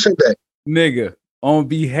tricks? Who said that? Nigga, on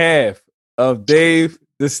behalf of Dave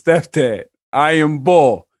the stepdad, I am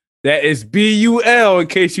Bull. That is BUL in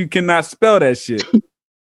case you cannot spell that shit.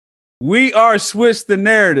 We are Switch the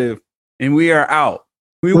Narrative and we are out.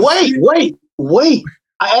 Wait.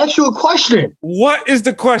 I asked you a question. What is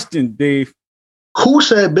the question, Dave? Who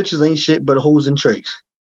said bitches ain't shit but hoes and tricks?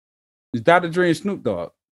 It's Dr. Dre and Snoop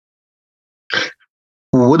Dogg.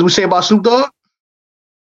 What do we say about Snoop Dogg?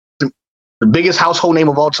 The biggest household name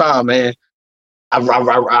of all time, man. I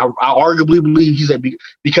arguably believe he's that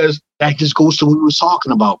because that just goes to what we were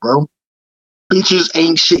talking about, bro. Bitches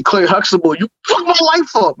ain't shit. Claire Huxtable, you fuck my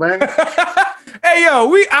life up, man. Hey, yo,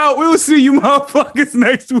 we out. We will see you motherfuckers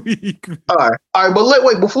next week. All right. But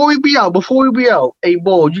wait, before we be out, hey,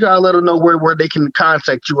 Bull, you gotta let them know where they can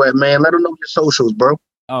contact you at, man. Let them know your socials, bro.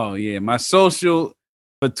 Oh, yeah. My social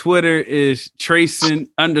for Twitter is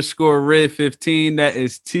Trayson_Red15. That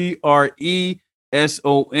is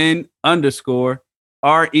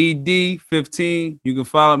TRESON_RED15. You can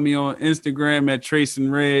follow me on Instagram at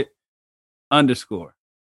TraySonRed_.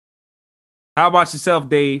 How about yourself,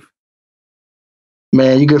 Dave?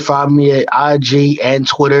 Man, you can find me at IG and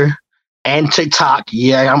Twitter and TikTok.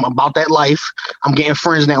 Yeah, I'm about that life. I'm getting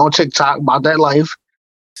friends now on TikTok about that life.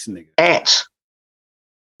 At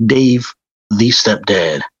Dave the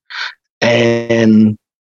Stepdad. And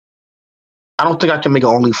I don't think I can make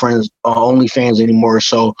OnlyFans anymore.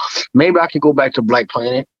 So maybe I can go back to Black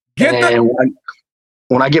Planet.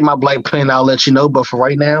 When I get my Black Planet, I'll let you know. But for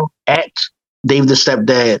right now, at Dave the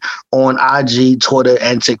Stepdad on IG, Twitter,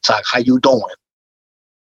 and TikTok. How you doing?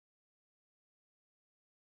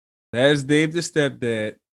 That's Dave the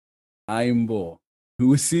Stepdad. I am Bull. We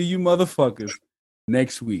will see you motherfuckers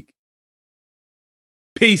next week.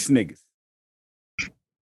 Peace, niggas.